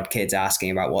 14-year-old kids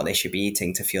asking about what they should be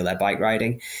eating to fuel their bike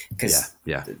riding. Because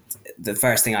the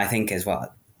first thing I think is,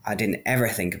 well, I didn't ever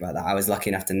think about that. I was lucky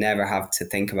enough to never have to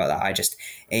think about that. I just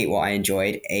ate what I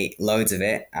enjoyed, ate loads of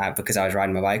it because I was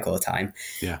riding my bike all the time.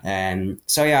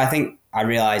 I think I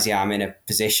realized, I'm in a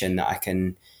position that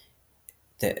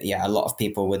a lot of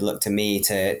people would look to me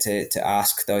to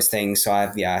ask those things. So I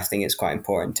think it's quite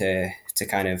important to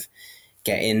kind of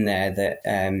get in there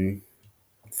that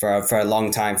for a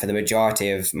long time, for the majority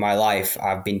of my life,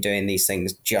 I've been doing these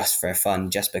things just for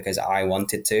fun, just because I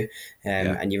wanted to.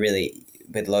 And you really,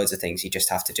 with loads of things, you just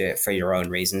have to do it for your own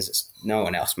reasons. No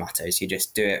one else matters. You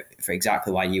just do it for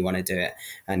exactly why you want to do it.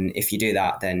 And if you do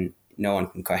that, then no one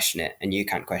can question it, and you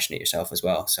can't question it yourself as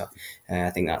well. So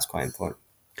I think that's quite important.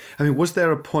 I mean, was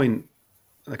there a point,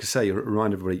 like I say, you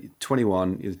remind everybody,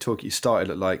 21, you started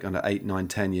at like under 8, 9,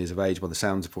 10 years of age by the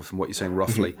sounds of from what you're saying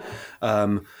roughly.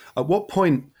 At what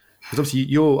point, because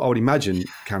obviously I would imagine,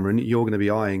 Cameron, you're going to be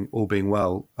eyeing, all being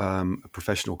well, a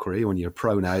professional career when you're a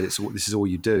pro now. This is all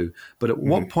you do. But at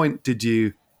what point did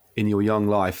you, in your young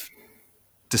life,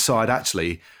 decide,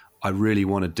 actually, I really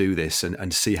want to do this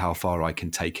and see how far I can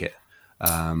take it?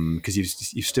 Because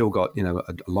you've still got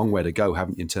a long way to go,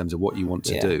 haven't you, in terms of what you want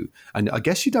to do? And I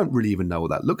guess you don't really even know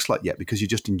what that looks like yet, because you're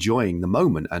just enjoying the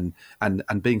moment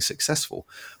and being successful.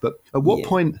 But at what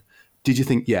point did you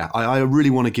think, I really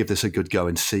want to give this a good go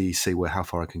and see how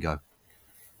far I can go?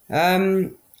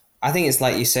 I think it's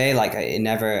like you say, like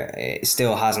it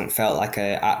still hasn't felt like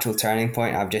an actual turning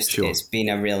point. It's been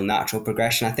a real natural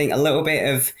progression. I think a little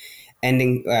bit of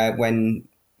ending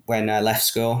when I left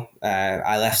school.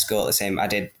 I left school at the same, I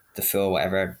did the full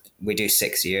whatever, we do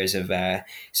 6 years of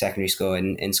secondary school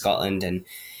in Scotland. And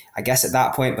I guess at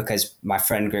that point, because my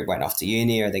friend group went off to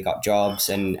uni or they got jobs,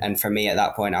 and for me at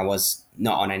that point, I was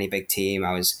not on any big team.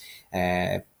 I was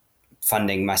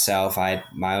funding myself. I had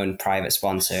my own private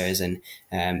sponsors.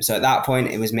 And so at that point,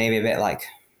 it was maybe a bit like,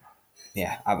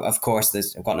 of course,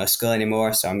 I've got no school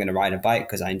anymore, so I'm going to ride a bike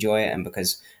because I enjoy it and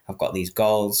because I've got these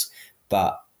goals.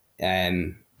 But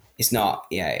it's not,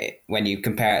 when you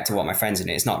compare it to what my friends are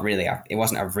doing, it's not really,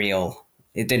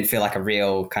 it didn't feel like a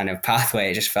real kind of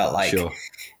pathway. It just felt like, Sure.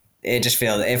 It just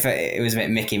feels, if it was a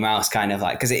bit Mickey Mouse kind of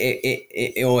like, because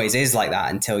it always is like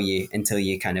that until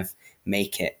you kind of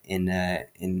make it in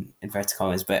inverted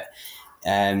commas. But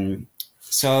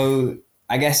so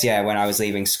I guess, when I was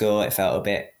leaving school, it felt a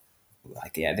bit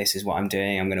like, this is what I'm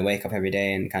doing. I'm going to wake up every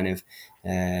day and kind of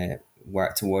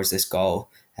work towards this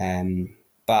goal.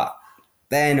 But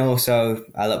then also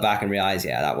I look back and realize,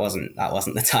 that wasn't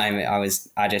the time.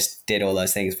 I just did all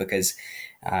those things because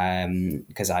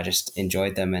I just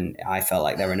enjoyed them and I felt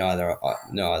like there were no other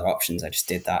options. I just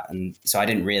did that, and so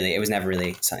it was never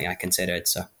really something I considered.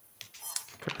 So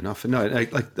fair enough. No, I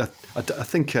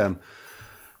think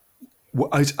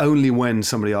it's only when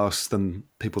somebody asks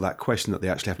people that question that they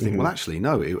actually have to think, well, actually,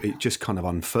 no, it just kind of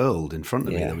unfurled in front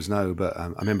of me. There was no, but I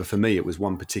remember for me, it was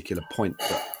one particular point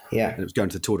and it was going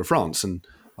to the Tour de France, and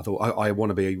I thought I want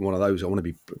to be one of those. I want to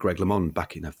be Greg LeMond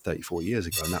back 34 years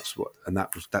ago, and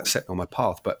that set me on my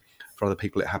path. But for other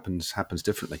people, it happens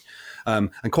differently, and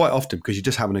quite often because you're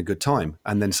just having a good time,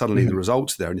 and then suddenly the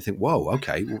results are there, and you think, whoa,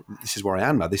 okay, well, this is where I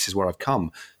am now. This is where I've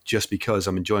come, just because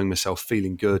I'm enjoying myself,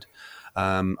 feeling good.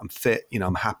 I'm fit,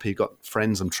 I'm happy, got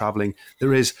friends, I'm traveling.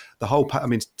 There is the whole,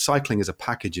 cycling is a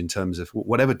package in terms of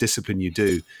whatever discipline you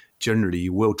do, generally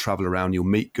you will travel around, you'll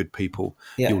meet good people,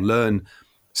 you'll learn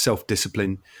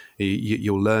self-discipline,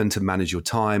 you'll learn to manage your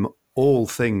time, all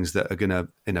things that are going to,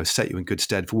 set you in good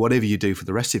stead for whatever you do for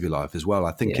the rest of your life as well.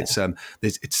 I think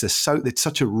it's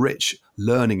such a rich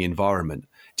learning environment,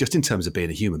 just in terms of being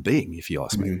a human being, if you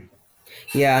ask me.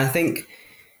 Yeah, I think,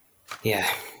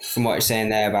 from what you're saying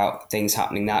there about things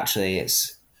happening naturally,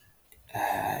 it's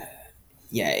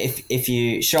if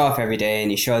you show up every day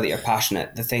and you show that you're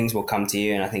passionate, the things will come to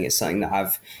you. And I think it's something that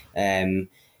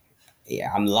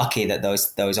I'm lucky that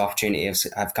those opportunities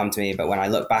have come to me. But when I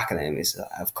look back at them, it's,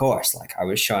 of course, like I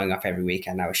was showing up every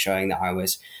weekend. I was showing that I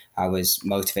was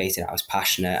motivated, I was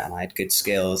passionate, and I had good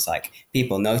skills. Like,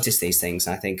 people notice these things.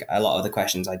 And I think a lot of the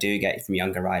questions I do get from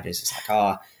younger riders is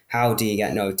like, how do you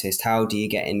get noticed? How do you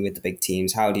get in with the big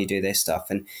teams? How do you do this stuff?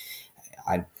 And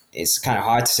it's kind of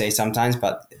hard to say sometimes,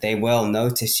 but they will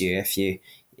notice you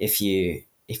if you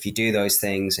do those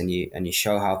things and you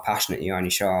show how passionate you are and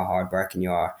you show how hardworking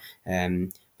you are.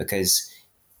 Because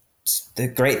the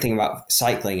great thing about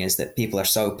cycling is that people are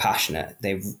so passionate.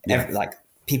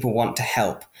 People want to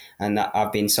help, and that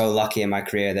I've been so lucky in my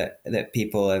career that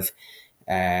people have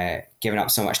given up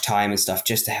so much time and stuff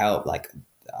just to help.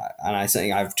 And I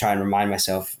think I've tried and remind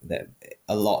myself that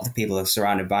a lot of the people who are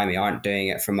surrounded by me aren't doing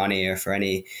it for money or for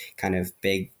any kind of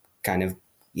big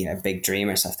dream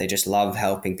or stuff. They just love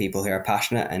helping people who are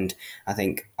passionate. And I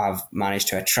think I've managed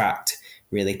to attract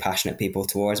really passionate people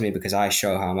towards me because I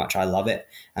show how much I love it.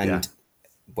 And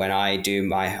when I do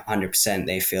my 100%,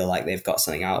 they feel like they've got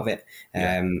something out of it.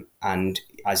 And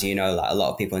as you know, like a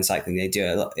lot of people in cycling, they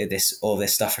do all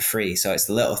this stuff for free. So it's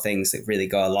the little things that really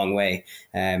go a long way.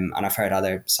 And I've heard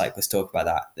other cyclists talk about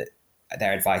that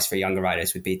their advice for younger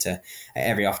riders would be to, at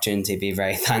every opportunity, be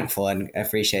very thankful and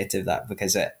appreciative of that,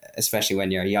 because especially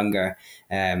when you're younger,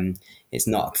 it's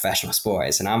not a professional sport,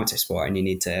 it's an amateur sport, and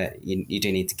you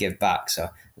do need to give back. So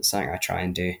it's something I try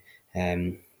and do.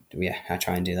 I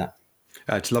try and do that.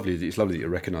 It's lovely that you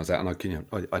recognise that, and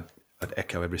I'd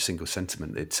echo every single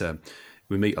sentiment. It's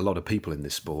we meet a lot of people in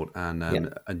this sport,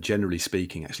 and generally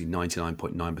speaking, actually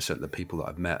 99.9% of the people that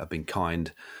I've met have been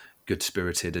kind, good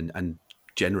spirited, and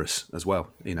generous as well.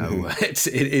 I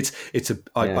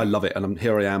love it, and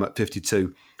here I am at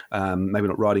 52. Maybe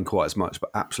not riding quite as much,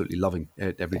 but absolutely loving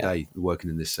it every day, working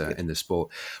in this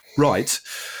sport. Right,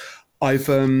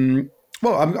 I'm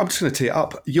just going to tee it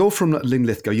up. You're from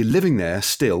Linlithgow. You're living there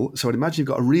still, so I'd imagine you've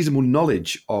got a reasonable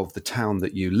knowledge of the town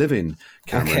that you live in,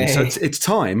 Cameron. Okay. So it's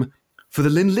time for the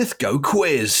Linlithgow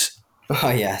quiz. Oh,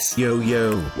 yes.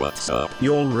 Yo. What's up?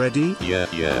 You all ready? Yeah.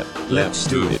 Let's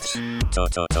do it.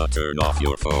 Turn off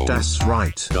your phone. That's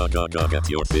right. Get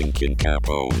your thinking cap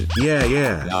on.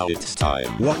 Yeah. Now it's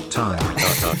time. What time?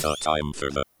 Time for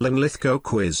the Linlithgow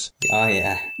quiz. Oh,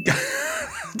 yeah.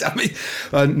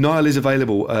 Niall is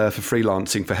available for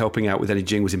freelancing, for helping out with any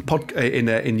jingles in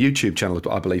YouTube channels,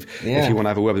 I believe, if you want to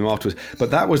have a word with him afterwards.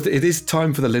 But it is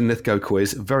time for the Linlithgow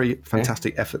quiz. Very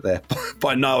fantastic effort there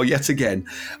by Niall yet again.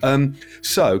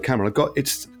 So, Cameron,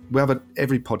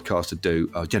 every podcaster do,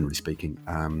 generally speaking,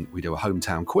 we do a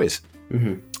hometown quiz.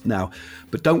 Mm-hmm. Now,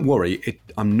 but don't worry,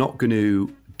 I'm not going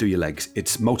to do your legs.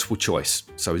 It's multiple choice.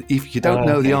 So if you don't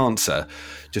know the answer,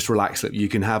 just relax. You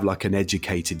can have like an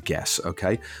educated guess,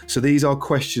 okay? So these are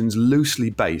questions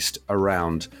loosely based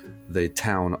around the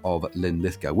town of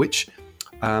Linlithgow, which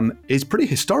is pretty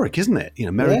historic, isn't it? You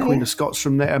know, Mary Queen of Scots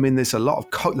from there. I mean, there's a lot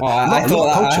of culture.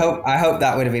 I hope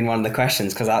that would have been one of the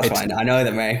questions, because that's why I know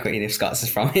that Mary Queen of Scots is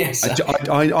from here. So.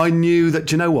 I knew that.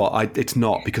 Do you know what? It's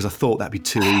not, because I thought that'd be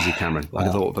too easy, Cameron. I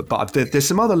thought, but there's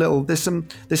some other there's some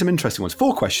interesting ones.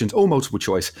 4 questions, all multiple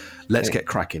choice. Let's get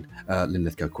cracking.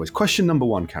 Linlithgow quiz. Question number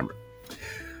 1, Cameron.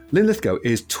 Linlithgow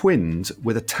is twinned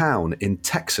with a town in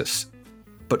Texas,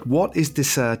 but what is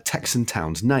this Texan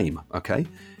town's name? Okay,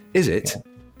 is it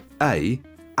A,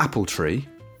 Apple Tree,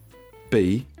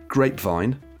 B,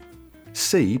 Grapevine,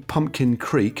 C, Pumpkin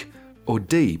Creek, or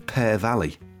D, Pear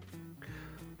Valley?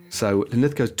 So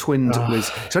Linlithgow's twinned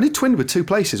with... It's only twinned with 2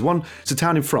 places. One, it's a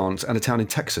town in France and a town in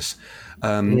Texas.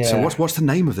 So what's the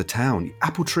name of the town?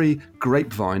 Apple Tree,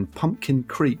 Grapevine, Pumpkin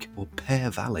Creek, or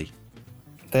Pear Valley?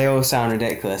 They all sound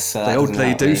ridiculous. So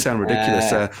they do sound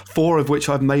ridiculous. 4 of which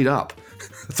I've made up.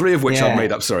 3 of which I've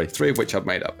made up, sorry. 3 of which I've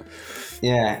made up.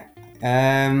 Yeah.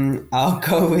 I'll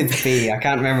go with B. I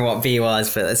can't remember what B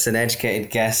was, but it's an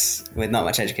educated guess with not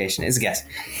much education. It's a guess.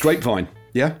 Grapevine,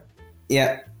 yeah?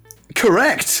 Yeah.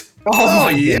 Correct! Oh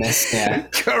my goodness, yeah.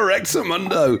 Correct,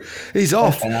 Samundo. He's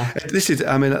off. This is,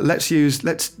 I mean, let's use a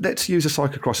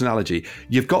cyclocross analogy.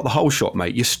 You've got the whole shot,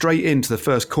 mate. You're straight into the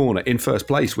first corner in first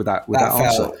place with that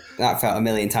answer. That felt a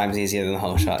million times easier than the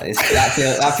whole shot.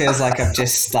 That feels like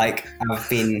it's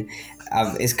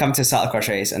come to a cyclocross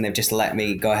race and they've just let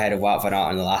me go ahead of Wout van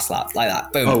Aert on the last lap. Like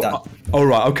that. Boom, done. All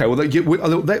right, okay. Well,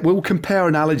 we'll compare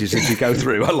analogies as we go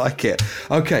through. I like it.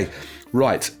 Okay,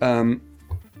 right.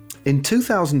 In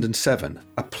 2007,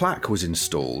 a plaque was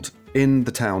installed in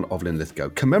the town of Linlithgow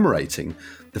commemorating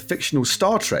the fictional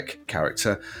Star Trek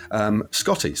character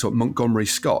Scotty, so Montgomery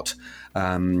Scott,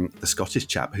 the Scottish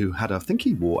chap who had, I think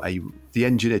he wore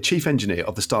the chief engineer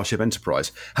of the Starship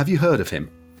Enterprise. Have you heard of him?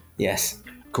 Yes.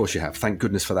 Of course you have. Thank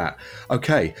goodness for that.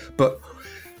 Okay,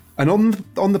 and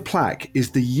on the plaque is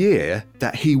the year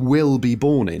that he will be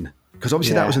born in, because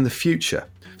obviously that was in the future.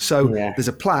 So there's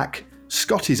a plaque,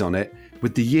 Scotty's on it,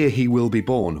 with the year he will be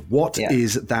born. What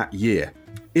is that year?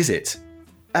 Is it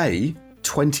A,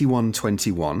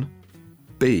 2121,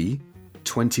 B,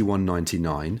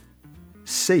 2199,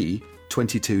 C,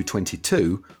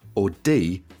 2222, or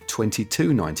D,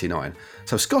 2299?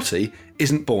 So Scotty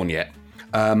isn't born yet.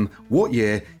 What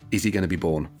year is he going to be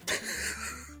born?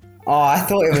 Oh, I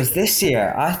thought it was this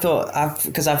year.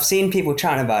 Because I've seen people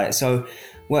chatting about it. So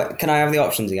what? Can I have the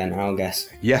options again? I'll guess.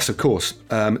 Yes, of course.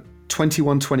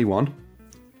 2121,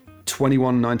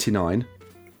 2199,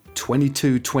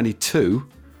 2222,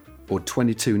 or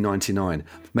 2299.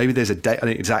 Maybe there's an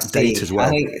exact date as well.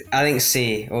 I think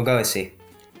C. We'll go with C.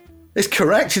 It's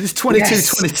correct. It's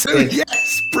 2222.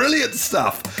 Yes, brilliant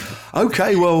stuff.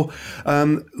 Okay, well,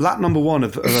 lap number 1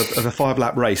 of a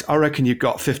 5-lap race. I reckon you've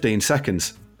got 15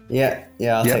 seconds. Yeah,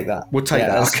 I'll take that. We'll take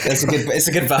that. It's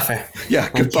a good buffer. Yeah,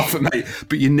 good buffer, mate.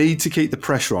 But you need to keep the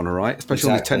pressure on, all right?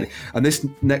 Especially on the technical. And this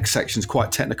next section's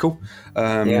quite technical.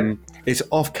 It's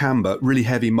off camber, really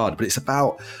heavy mud, but it's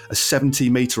about a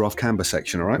 70-metre off camber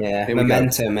section, all right? Yeah,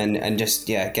 momentum and just,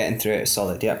 getting through it is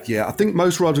solid, yeah. Yeah, I think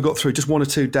most riders have got through just 1 or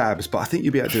 2 dabs, but I think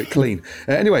you'll be able to do it clean.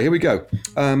 Anyway, here we go.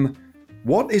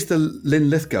 What is the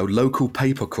Linlithgow local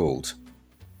paper called?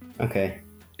 Okay.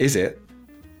 Is it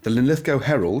the Linlithgow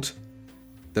Herald,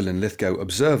 the Linlithgow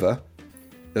Observer,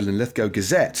 the Linlithgow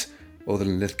Gazette, or the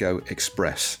Linlithgow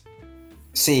Express?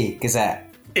 C, Gazette.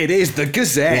 It is the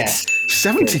Gazette. Yeah.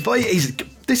 75.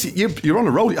 You're on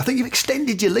a roll. I think you've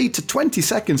extended your lead to 20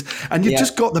 seconds, and you've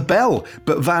just got the bell.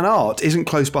 But Van Aert isn't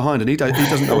close behind, and he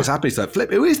doesn't know what's happening. So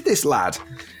Flip, who is this lad?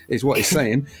 Is what he's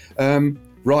saying.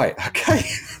 Right. Okay.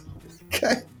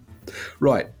 Okay.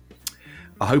 Right.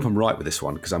 I hope I'm right with this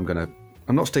one, because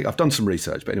I've done some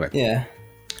research, but anyway. Yeah.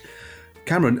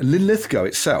 Cameron, Linlithgow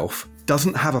itself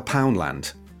doesn't have a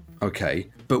poundland, okay?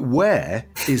 But where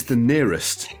is the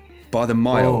nearest by the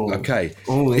mile? Oh. Okay.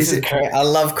 Oh, this is great. I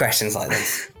love questions like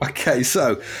this. Okay,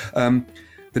 so the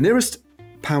nearest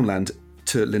poundland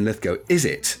to Linlithgow, is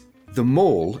it the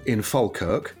Mall in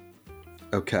Falkirk?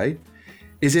 Okay.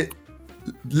 Is it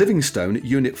Livingstone,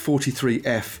 Unit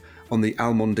 43F on the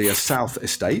Almondia South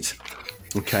Estate?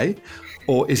 Okay.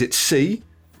 Or is it C,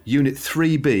 Unit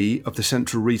 3B of the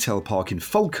Central Retail Park in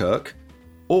Falkirk?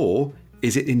 Or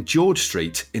is it in George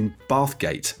Street in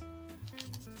Bathgate?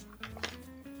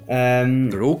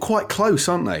 They're all quite close,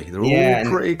 aren't they? They're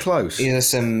all pretty close. These are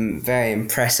some very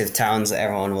impressive towns that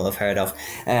everyone will have heard of.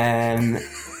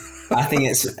 I think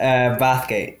it's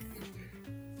Bathgate.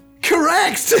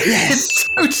 Correct. Yes.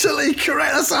 Totally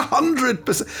correct. That's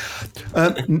 100%.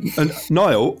 And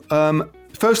Niall,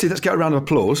 firstly, let's get a round of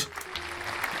applause.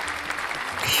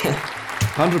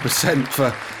 100%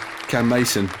 for Cam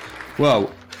Mason.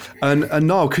 Well, and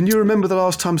Niall, can you remember the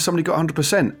last time somebody got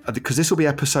 100%? Because this will be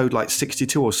episode like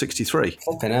 62 or 63.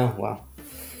 Flipping hell, wow.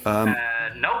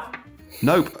 Nope.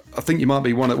 Nope. I think you might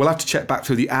be one. We'll have to check back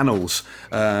through the annals.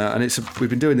 And we've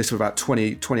been doing this for about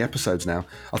 20 episodes now.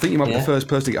 I think you might be the first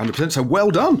person to get 100%. So well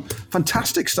done.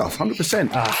 Fantastic stuff.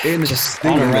 100%. In just the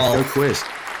on a roll. Go quiz.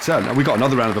 So now we got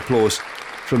another round of applause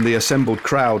from the assembled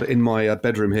crowd in my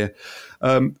bedroom here.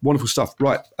 Wonderful stuff.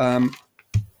 Right.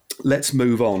 Let's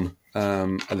move on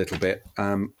a little bit.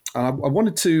 And I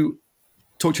wanted to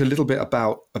talk to you a little bit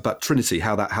about Trinity,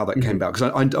 how that came about.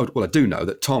 Because I do know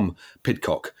that Tom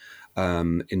Pidcock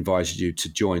invited you to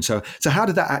join. So how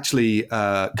did that actually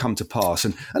come to pass?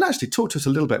 And actually talk to us a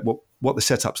little bit what the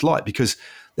setup's like, because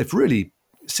they've really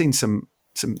seen some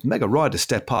mega riders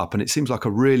step up, and it seems like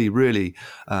a really, really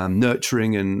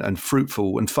nurturing and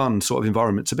fruitful and fun sort of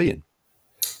environment to be in.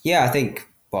 Yeah, I think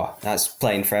that's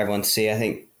plain for everyone to see. I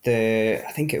think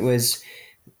it was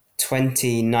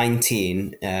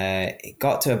 2019. It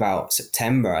got to about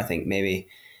September, I think maybe,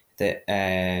 that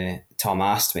Tom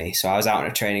asked me. So I was out on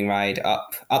a training ride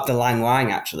up the Lang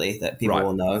Lang, actually, that people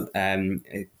will know,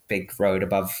 a big road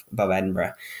above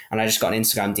Edinburgh. And I just got an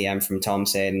Instagram DM from Tom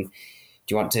saying,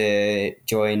 "Do you want to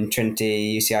join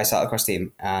Trinity UCI cyclocross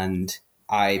team?" And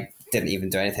I didn't even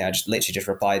do anything. I literally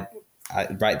replied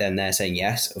right then and there saying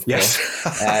yes, of course.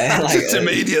 Just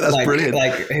immediate. That's brilliant.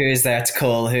 Like, who is there to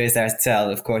call? Who is there to tell?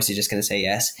 Of course, you're just going to say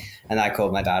yes. And I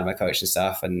called my dad, my coach and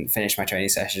stuff, and finished my training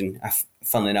session. I,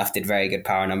 funnily enough, did very good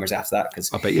power numbers after that.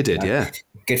 Cause, I bet you did, yeah.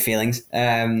 Good feelings.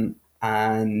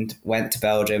 And went to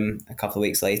Belgium a couple of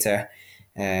weeks later.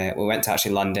 We went to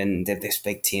actually London and did this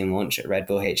big team launch at Red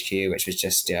Bull HQ, which was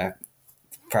just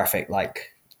perfect, like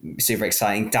super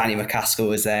exciting. Danny McCaskill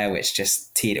was there, which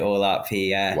just teed it all up.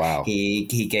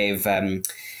 He gave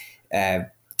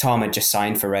Tom had just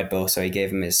signed for Red Bull, so he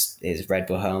gave him his Red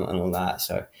Bull helmet and all that.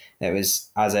 So it was,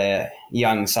 as a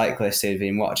young cyclist who'd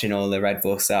been watching all the Red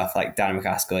Bull stuff, like Danny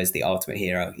McCaskill is the ultimate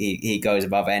hero. He goes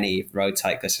above any road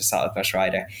cyclist or cyclocross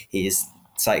rider. He is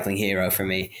cycling hero for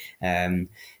me.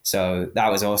 So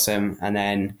that was awesome. And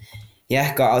then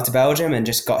got out to Belgium and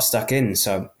just got stuck in.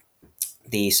 So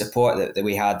the support that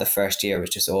we had the first year was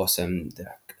just awesome. The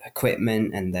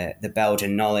equipment and the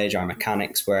Belgian knowledge, our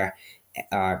mechanics were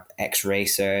our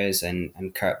ex-racers,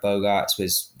 and Kurt Bogarts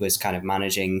was kind of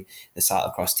managing the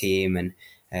cyclocross team, and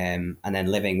then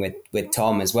living with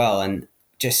Tom as well. And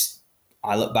just,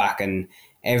 I look back and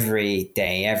every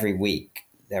day, every week,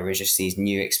 there was just these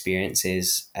new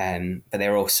experiences, but they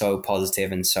were all so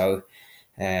positive and so,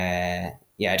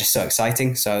 just so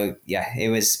exciting. So it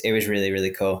was really,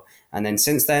 really cool. And then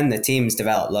since then, the team's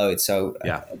developed loads. So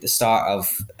at the start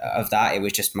of that, it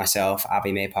was just myself,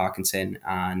 Abby May Parkinson,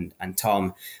 and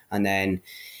Tom. And then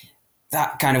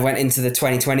that kind of went into the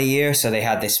 2020 year. So they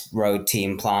had this road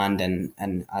team planned.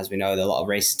 And as we know, a lot of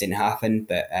races didn't happen.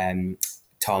 But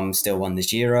Tom still won the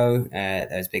Giro. There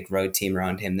was a big road team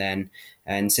around him then.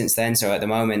 And since then, so at the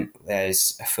moment,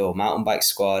 there's a full mountain bike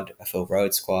squad, a full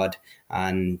road squad,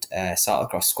 and a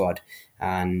cyclocross squad,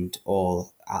 and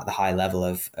all at the high level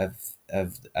of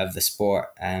the sport.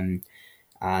 And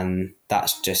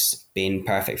that's just been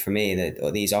perfect for me,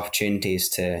 that these opportunities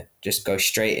to just go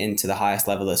straight into the highest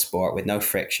level of sport with no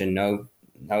friction, no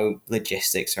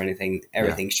logistics or anything.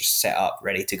 Everything's just set up,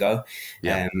 ready to go.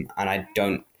 And a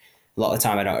lot of the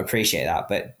time I don't appreciate that,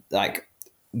 but like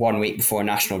 1 week before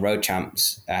National Road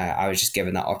Champs, I was just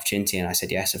given that opportunity and I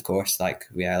said, yes, of course,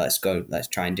 let's go, let's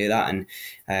try and do that. And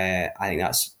I think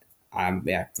I'm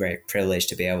very privileged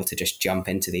to be able to just jump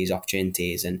into these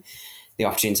opportunities, and the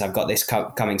opportunities I've got this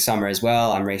coming summer as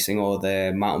well. I'm racing all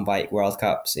the mountain bike World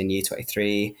Cups in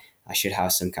U23. I should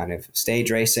have some kind of stage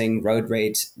racing, road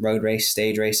race,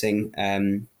 stage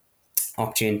racing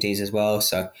opportunities as well.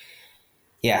 So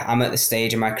I'm at the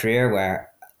stage in my career where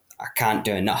I can't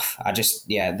do enough.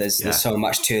 There's so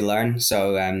much to learn.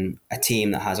 So a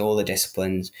team that has all the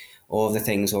disciplines, all of the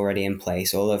things already in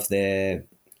place, all of the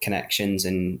connections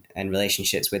and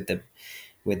relationships with the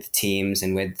teams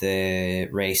and with the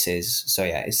races. So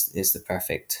it's the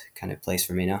perfect kind of place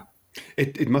for me now.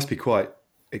 It must be quite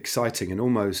exciting, and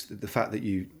almost the fact that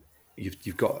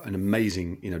you've got an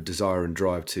amazing desire and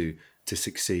drive to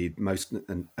succeed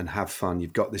and have fun.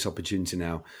 You've got this opportunity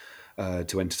now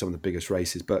to enter some of the biggest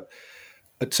races, but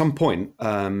at some point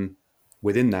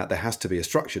within that, there has to be a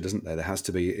structure, doesn't there? There has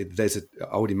to be.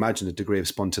 I would imagine, a degree of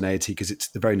spontaneity, because it's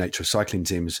the very nature of cycling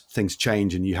teams. Things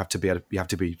change, and you have to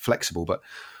be flexible. But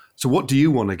So what do you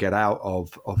want to get out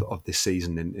of this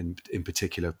season in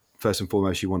particular? First and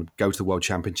foremost, you want to go to the World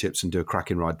Championships and do a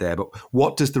cracking ride there. But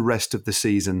what does the rest of the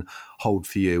season hold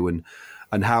for you?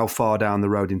 And how far down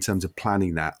the road in terms of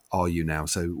planning that are you now?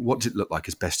 So what does it look like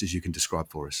as best as you can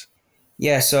describe for us?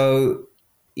 Yeah, so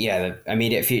the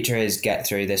immediate future is get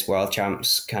through this World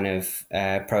Champs kind of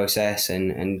process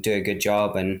and do a good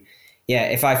job. And yeah,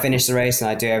 if I finish the race and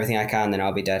I do everything I can, then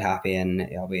I'll be dead happy and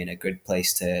I'll be in a good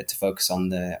place to focus on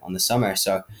the summer.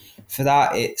 So for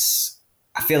that,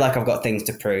 I feel like I've got things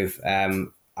to prove.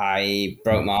 I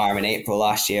broke my arm in April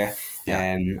last year,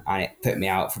 and it put me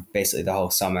out for basically the whole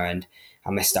summer, and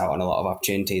I missed out on a lot of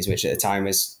opportunities, which at the time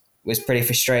was pretty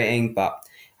frustrating. But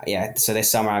yeah, so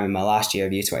this summer I'm in my last year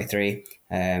of U23.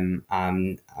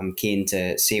 I'm keen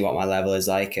to see what my level is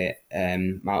like at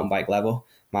mountain bike World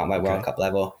Cup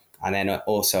level, and then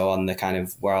also on the kind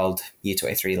of world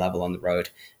U23 level on the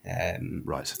road.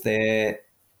 Right.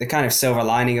 The kind of silver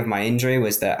lining of my injury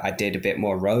was that I did a bit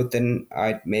more road than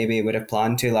I maybe would have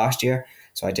planned to last year.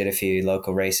 So I did a few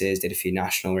local races, did a few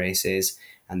national races,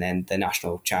 and then the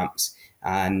national champs.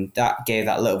 And that gave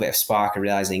that little bit of spark of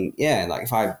realizing, like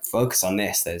if I focus on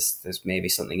this, there's maybe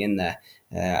something in there.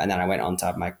 And then I went on to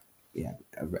have my,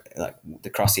 like the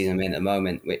cross season I'm in at the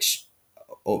moment, which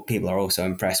people are also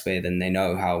impressed with, and they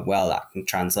know how well that can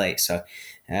translate. So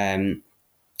it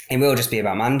will just be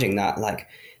about managing that. Like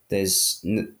there's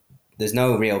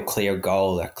no real clear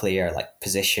goal or clear like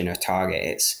position or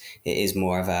target. It is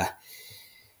more of a,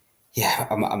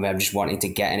 I'm just wanting to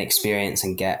get an experience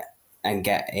and get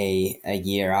a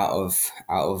year out of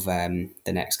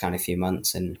the next kind of few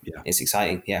months, and it's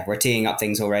exciting. Yeah, we're teeing up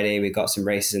things already. We've got some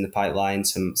races in the pipeline,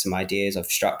 some ideas of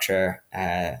structure.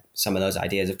 Some of those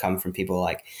ideas have come from people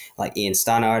like Ian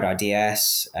Stannard, our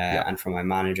DS, and from my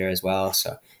manager as well.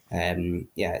 So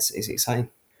it's exciting.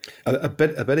 I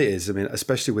bet it is. I mean,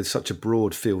 especially with such a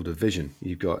broad field of vision,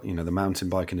 you've got the mountain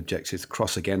biking objectives,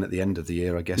 cross again at the end of the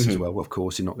year, I guess as well. Of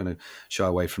course, you're not going to shy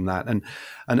away from that, and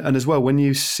as well when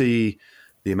you see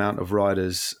the amount of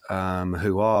riders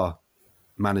who are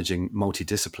managing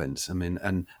multi-disciplines. I mean,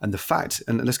 and the fact,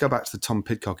 and let's go back to the Tom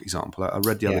Pidcock example. I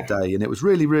read the other day, and it was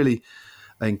really, really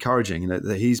encouraging.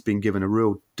 That he's been given a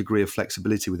real degree of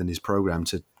flexibility within his program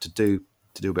to do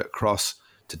a bit of cross,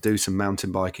 to do some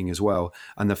mountain biking as well.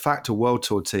 And the fact a World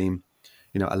Tour team,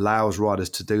 allows riders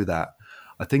to do that,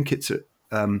 I think it's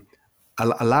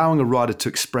allowing a rider to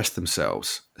express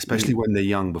themselves, especially when they're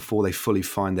young, before they fully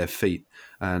find their feet.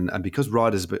 And because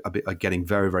riders are getting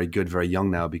very, very good, very young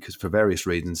now, because for various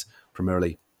reasons,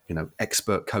 primarily,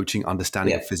 expert coaching,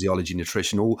 understanding of physiology,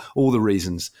 nutrition, all the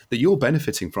reasons that you're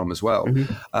benefiting from as well.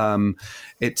 I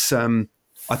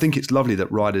think it's lovely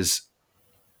that riders,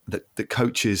 that the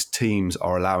coaches, teams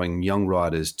are allowing young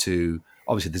riders to,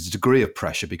 obviously there's a degree of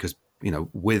pressure because,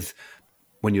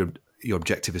 when your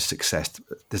objective is success,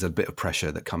 there's a bit of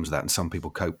pressure that comes with that, and some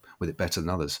people cope with it better than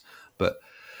others. But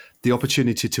the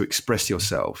opportunity to express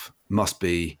yourself must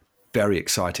be very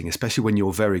exciting, especially when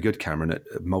you're very good, Cameron,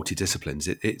 at multi-disciplines.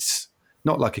 It's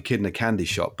not like a kid in a candy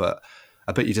shop, but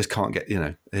I bet you just can't get,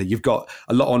 you've got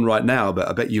a lot on right now, but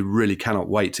I bet you really cannot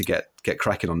wait to get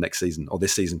cracking on next season or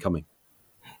this season coming.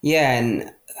 Yeah,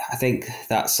 and I think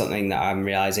that's something that I'm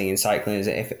realizing in cycling is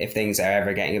that if things are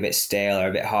ever getting a bit stale or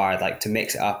a bit hard, like to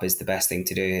mix it up is the best thing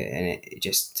to do. And it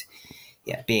just,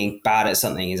 being bad at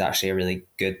something is actually a really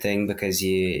good thing because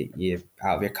you're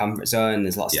out of your comfort zone.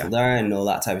 There's lots to learn and all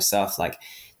that type of stuff. Like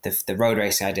the road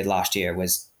racing I did last year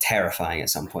was terrifying at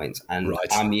some points, and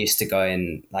I'm used to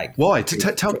going like. Why?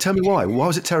 Tell me why. Why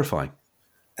was it terrifying?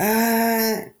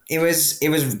 It was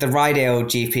the Rydale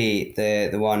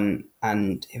GP, the one,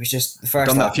 and it was just the first.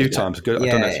 I've done that a few times. I've done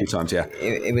that a few times. Yeah,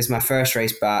 it was my first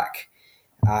race back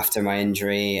after my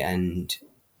injury, and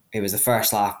it was the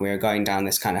first lap. We were going down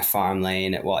this kind of farm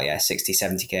lane at 60,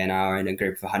 70k an hour in a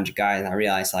group of 100 guys, and I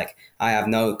realized like I have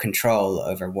no control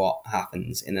over what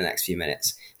happens in the next few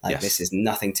minutes. This is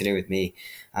nothing to do with me.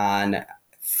 And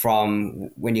from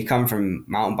when you come from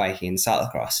mountain biking and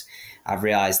cyclocross, I've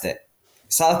realized that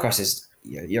cyclocross is,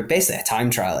 you're basically a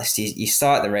time trialist. You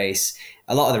start the race.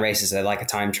 A lot of the races are like a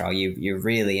time trial. You're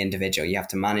really individual. You have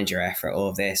to manage your effort, all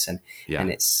of this, and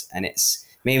it's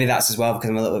maybe that's as well because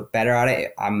I'm a little bit better at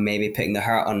it. I'm maybe putting the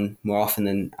hurt on more often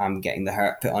than I'm getting the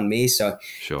hurt put on me. So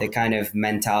the kind of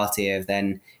mentality of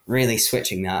then really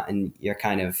switching that, and you're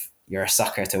a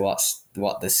sucker to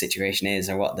what the situation is,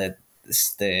 or what the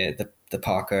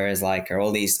parkour is like, or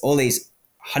all these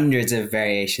hundreds of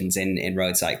variations in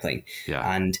road cycling.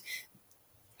 And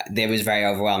it was very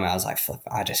overwhelming. I was like,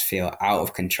 I just feel out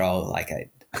of control. Like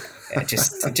I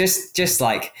just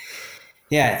like,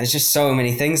 yeah, there's just so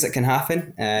many things that can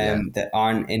happen that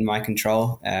aren't in my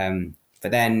control. But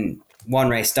then one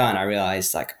race done, I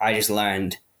realized like I just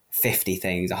learned 50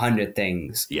 things, 100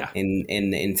 things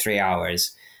in 3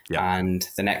 hours. Yeah. And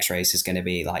the next race is going to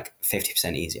be like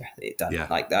 50% easier. Done. Yeah.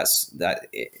 Like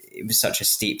it was such a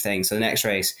steep thing. So the next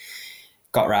race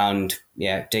got round,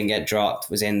 didn't get dropped,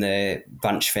 was in the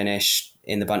bunch finish,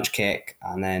 in the bunch kick.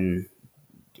 And then,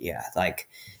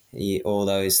 all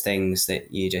those things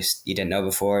that you didn't know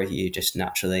before, you just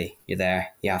naturally, you're there,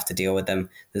 you have to deal with them.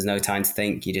 There's no time to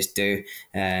think, you just do.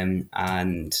 And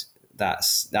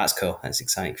that's cool. That's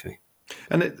exciting for me.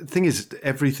 And the thing is,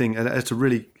 everything, and it's a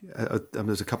really,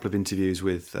 there's a couple of interviews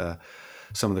with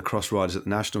some of the cross riders at the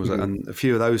Nationals, and a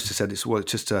few of those just said it's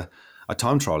just a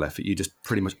time trial effort. You just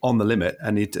pretty much on the limit,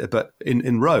 but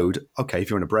in road, okay, if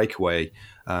you're in a breakaway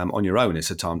on your own,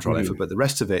 it's a time trial effort, but the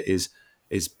rest of it is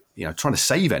trying to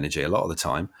save energy a lot of the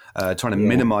time, trying to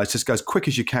minimize, just go as quick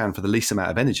as you can for the least amount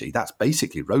of energy. That's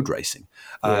basically road racing.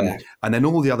 And then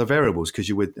all the other variables, because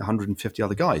you're with 150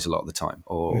 other guys a lot of the time,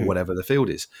 or whatever the field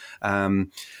is.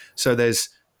 So there's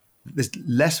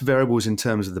less variables in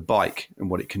terms of the bike and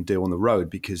what it can do on the road,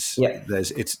 because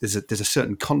there's a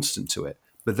certain constant to it.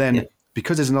 But then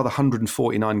because there's another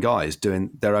 149 guys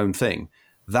doing their own thing,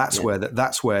 that's where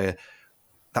the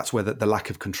lack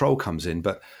of control comes in.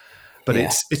 But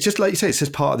it's just like you say, it's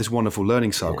just part of this wonderful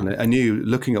learning cycle. And you,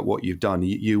 looking at what you've done,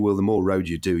 you will, the more road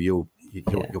you do, you'll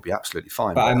be absolutely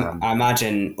fine. But I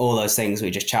imagine all those things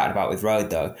we just chatted about with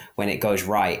road, though, when it goes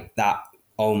right, that,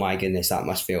 oh my goodness, that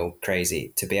must feel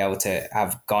crazy to be able to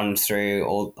have gone through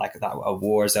all like that, a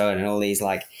war zone and all these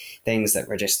like things that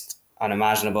were just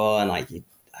unimaginable, and like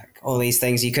all these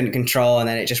things you couldn't control, and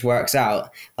then it just works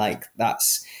out. Like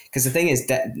that's because the thing is,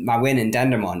 my win in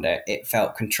Dendermonde, it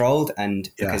felt controlled, and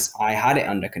because I had it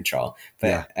under control.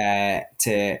 But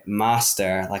to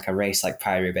master like a race like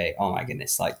Paris-Roubaix, oh my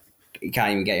goodness, like you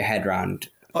can't even get your head around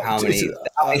how many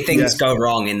things go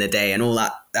wrong in the day and all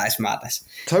that. That's madness.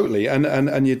 Totally,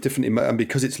 and you're different, and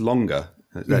because it's longer.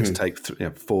 Let's take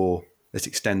 4. Let's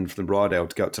extend from the Rydale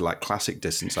to go up to like classic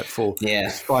distance, like 4,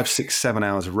 5, 6, 7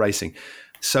 hours of racing.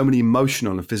 So many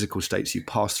emotional and physical states you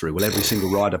pass through. Well, every single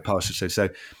rider passes through. So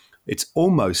it's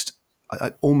almost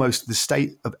the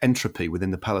state of entropy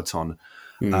within the peloton,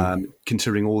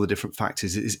 considering all the different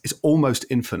factors, is almost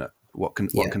infinite. What can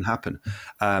happen?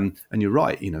 And you're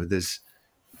right. There's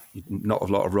not a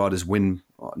lot of riders win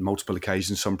on multiple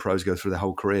occasions. Some pros go through their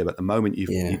whole career, but the moment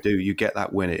you get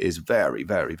that win, it is very,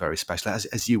 very, very special.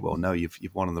 As you well know, you've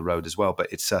won on the road as well. But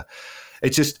it's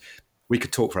just. We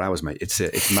could talk for hours, mate. It's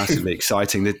massively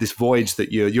exciting. This voyage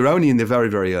that you're only in the very,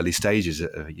 very early stages.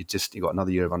 You got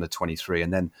another year of under 23,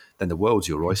 and then the world's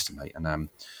your oyster, mate. And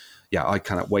I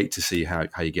cannot wait to see how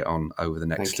you get on over the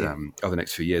next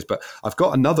few years. But I've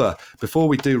got another, before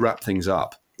we do wrap things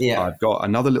up. I've got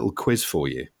another little quiz for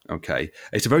you. Okay,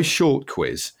 it's a very short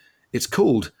quiz. It's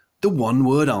called the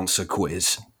one-word answer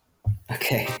quiz.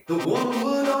 Okay. The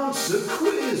one-word answer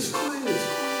quiz.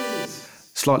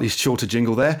 Slightly shorter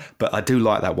jingle there, but I do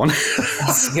like that one.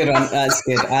 That's a good one. That's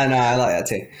good. I know. I like that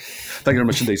too. Thank you very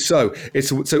much indeed. So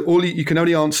you can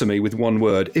only answer me with one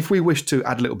word. If we wish to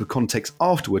add a little bit of context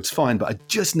afterwards, fine. But I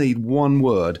just need one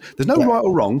word. There's no right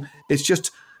or wrong. It's just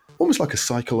almost like a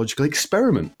psychological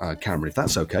experiment, Cameron, if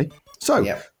that's okay. So,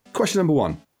 question number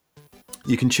 1.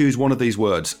 You can choose one of these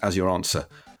words as your answer: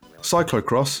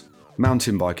 cyclocross,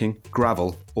 mountain biking,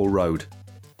 gravel, or road.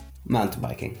 Mountain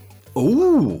biking.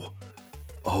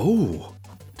 Oh,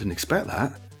 didn't expect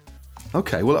that.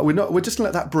 Okay, well, we're just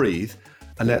going to let that breathe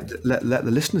and let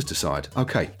the listeners decide.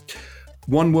 Okay,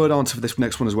 one word answer for this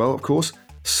next one as well, of course.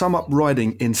 Sum up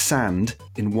riding in sand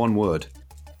in one word.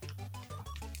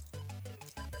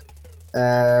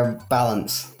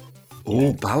 Balance.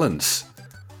 Oh, balance.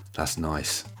 That's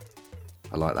nice.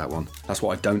 I like that one. That's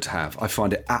what I don't have. I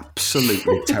find it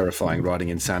absolutely terrifying riding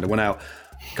in sand. I went out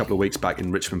a couple of weeks back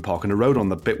in Richmond Park and I rode on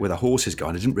the bit where the horses go,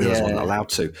 and I didn't realise I wasn't allowed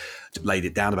to. Laid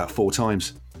it down about 4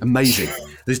 times. Amazing.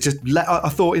 There's just, I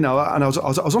thought, and I was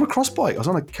on a cross bike. I was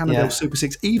on a Cannondale Super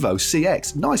 6 Evo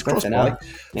CX. Nice cross bike.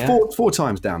 Yeah. Four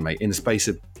times down, mate, in the space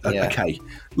of a K.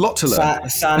 Lot to learn.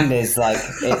 Sand is like,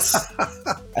 it's,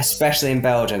 especially in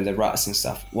Belgium, the ruts and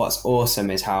stuff. What's awesome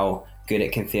is how good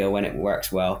it can feel when it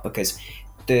works well, because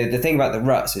the thing about the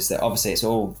ruts is that obviously it's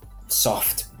all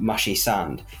soft, mushy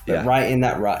sand, but right in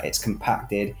that rut, it's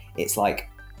compacted. It's like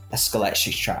a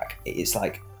Skeleton track. It's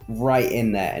like right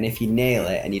in there, and if you nail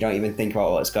it and you don't even think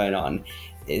about what's going on,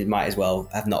 it might as well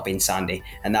have not been sandy.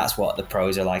 And that's what the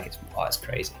pros are like. It's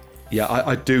crazy. Yeah,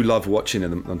 I do love watching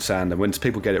them on sand, and when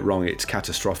people get it wrong, it's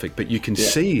catastrophic. But you can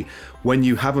see when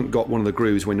you haven't got one of the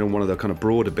grooves, when you're on one of the kind of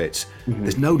broader bits,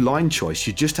 there's no line choice.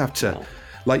 You just have to,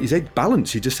 like you said,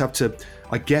 balance. You just have to,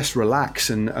 I guess, relax.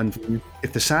 And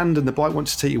if the sand and the bite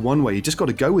wants to take you one way, you just got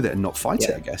to go with it and not fight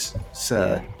it, I guess.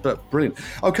 So, but brilliant.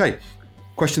 Okay,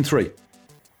 question 3.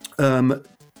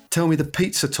 Tell me the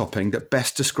pizza topping that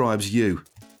best describes you.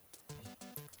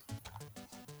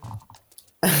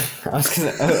 I was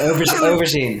going to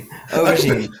aubergine.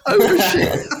 Aubergine.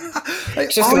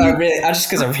 Just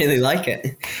because I really like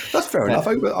it. That's fair enough.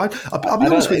 I'll be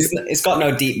honest with you. It's got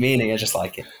no deep meaning. I just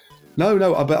like it. No.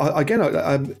 But again,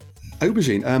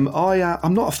 aubergine.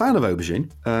 I'm not a fan of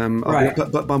aubergine. Right.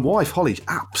 But my wife Holly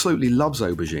absolutely loves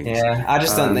aubergines. Yeah, I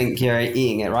just don't think you're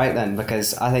eating it right then,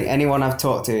 because I think anyone I've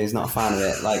talked to is not a fan of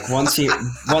it. Like once you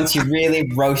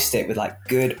really roast it with like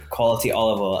good quality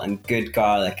olive oil and good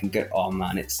garlic and good, oh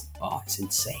man, it's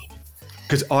insane.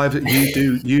 Because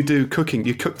you do cooking.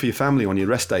 You cook for your family on your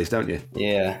rest days, don't you?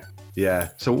 Yeah. Yeah.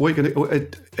 So what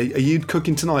are you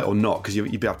cooking tonight or not? Because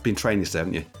you've been training today,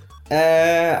 haven't you?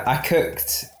 I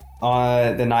cooked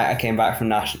the night I came back from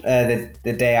national.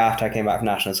 The day after I came back from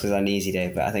nationals, because I had an easy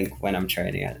day. But I think when I'm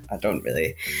training, I don't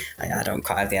really, I don't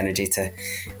quite have the energy to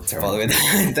bother with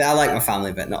that. I like my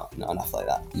family, but not enough like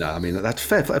that. No, I mean that's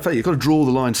fair. You've got to draw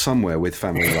the line somewhere with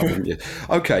family love, haven't you?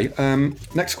 Okay.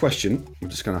 Next question. I'm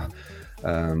just gonna.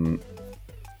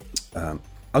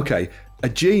 Okay. A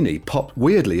genie,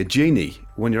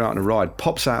 when you're out on a ride,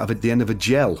 pops out of the end of a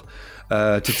gel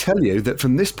to tell you that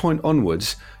from this point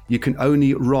onwards, you can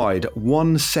only ride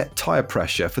one set tyre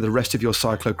pressure for the rest of your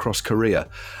cyclocross career.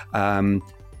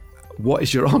 What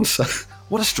is your answer?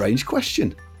 What a strange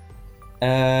question.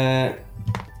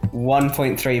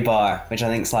 1.3 bar, which I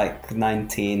think is like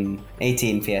 18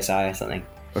 PSI or something.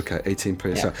 Okay, 18 PSI.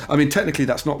 Yeah. I mean, technically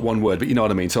that's not one word, but you know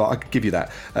what I mean. So I could give you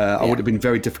that. I would have been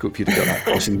very difficult for you to get that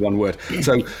across in one word.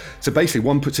 So basically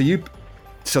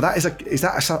So that is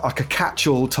like a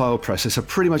catch-all tile presser. So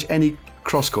pretty much any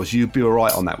cross course, you'd be all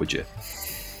right on that, would you?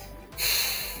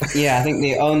 Yeah, I think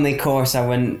the only course I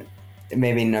wouldn't,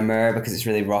 maybe Namur, because it's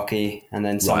really rocky, and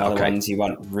then some other ones you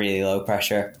want really low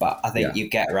pressure. But I think you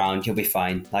get around, you'll be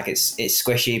fine. Like it's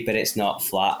squishy, but it's not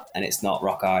flat and it's not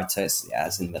rock hard. So it's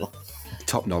in the middle.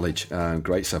 Top knowledge.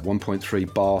 Great stuff.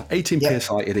 1.3 bar, 18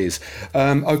 PSI it is.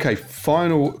 Okay,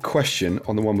 final question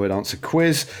on the one-word answer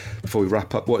quiz before we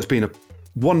wrap up what has been a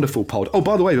wonderful pod. Oh,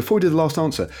 by the way, before we did the last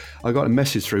answer, I got a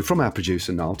message through from our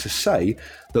producer, Niall, to say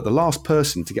that the last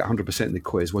person to get 100% in the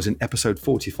quiz was in episode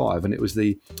 45, and it was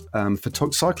the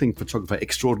cycling photographer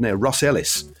extraordinaire, Russ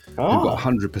Ellis, who got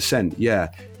 100%. Yeah.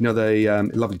 You know, the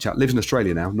lovely chap, lives in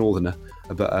Australia now, northerner,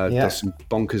 but does some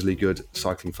bonkersly good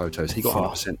cycling photos. He got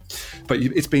 100%. But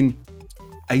it's been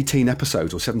 18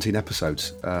 episodes or 17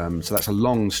 episodes, so that's a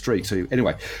long streak. So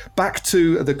anyway, back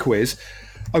to the quiz.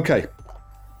 Okay.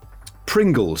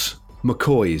 Pringles,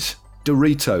 McCoy's,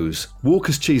 Doritos,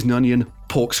 Walker's cheese and onion,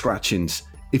 pork scratchings.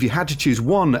 If you had to choose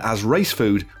one as race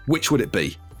food, which would it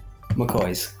be?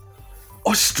 McCoy's.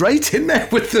 Oh, straight in there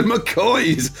with the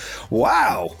McCoy's.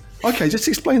 Wow. Okay, just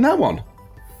explain that one.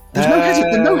 There's no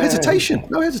hesitation.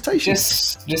 No hesitation.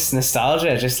 Just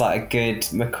nostalgia. Just like a good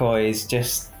McCoy's.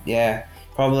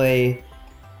 Probably.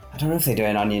 I don't know if they do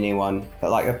an oniony one,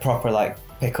 but like a proper like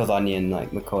pickled onion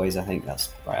like McCoy's. I think that's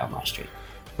right up my street.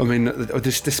 I mean,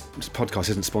 this podcast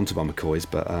isn't sponsored by McCoy's,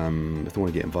 but if they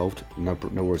want to get involved, no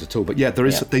worries at all. But yeah,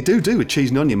 they do a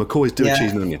cheese and onion. McCoy's do a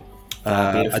cheese and onion.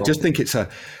 I just think it's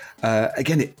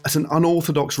it's an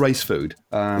unorthodox race food.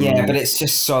 But it's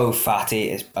just so fatty.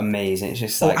 It's amazing. It's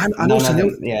just like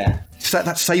it's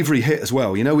that savoury hit as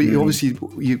well. You know, obviously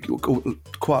you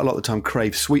quite a lot of the time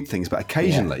crave sweet things, but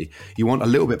occasionally you want a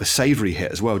little bit of a savoury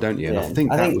hit as well, don't you? And I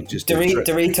think would just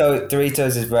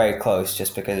Doritos is very close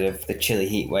just because of the chili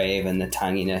heat wave and the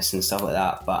tanginess and stuff like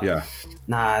that. But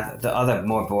the other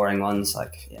more boring ones,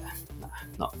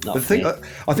 not the thing.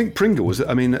 I think Pringles.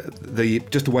 I mean,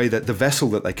 the way that the vessel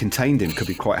that they contained in could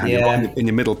be quite handy, right in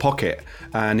your middle pocket,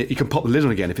 and you can pop the lid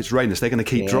on again if it's raining. So they're going to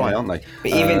keep dry, aren't they?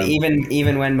 But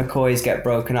even when McCoys get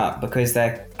broken up, because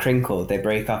they're crinkled, they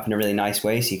break up in a really nice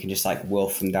way. So you can just like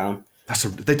wolf them down.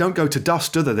 They don't go to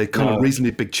dust, do they? They're kind of reasonably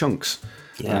big chunks.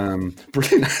 Yeah.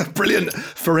 Brilliant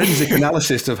forensic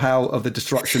analysis of the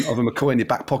destruction of a McCoy in your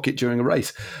back pocket during a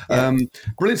race.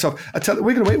 Brilliant stuff. I tell you,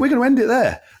 we're going to end it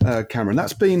there, Cameron.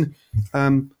 That's been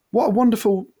what a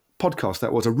wonderful podcast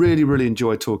that was. I really, really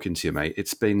enjoyed talking to you, mate.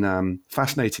 It's been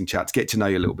fascinating chat to get to know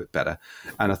you a little bit better,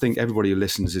 and I think everybody who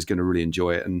listens is going to really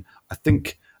enjoy it. And I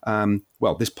think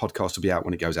Well, this podcast will be out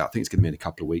when it goes out. I think it's going to be in a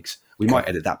couple of weeks. We might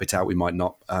edit that bit out. We might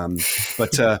not.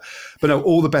 But no,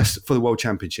 all the best for the World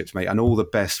Championships, mate, and all the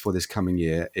best for this coming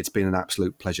year. It's been an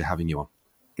absolute pleasure having you on.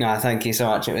 No, thank you so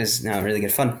much. It was really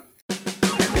good fun.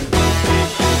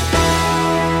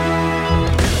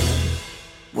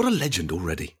 What a legend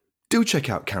already. Do check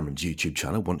out Cameron's YouTube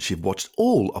channel once you've watched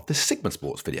all of the Sigma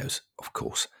Sports videos, of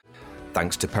course.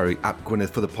 Thanks to Perry Ap Gwynedd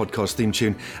for the podcast theme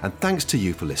tune, and thanks to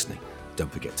you for listening.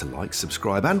 Don't forget to like,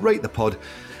 subscribe and rate the pod,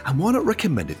 and why not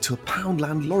recommend it to a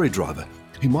Poundland lorry driver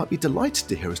who might be delighted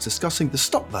to hear us discussing the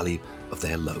stock value of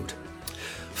their load.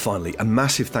 Finally, a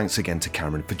massive thanks again to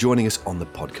Cameron for joining us on the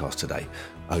podcast today.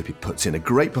 I hope he puts in a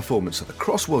great performance at the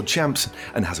Cross World Champs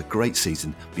and has a great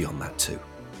season beyond that too.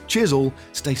 Cheers all,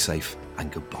 stay safe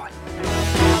and goodbye.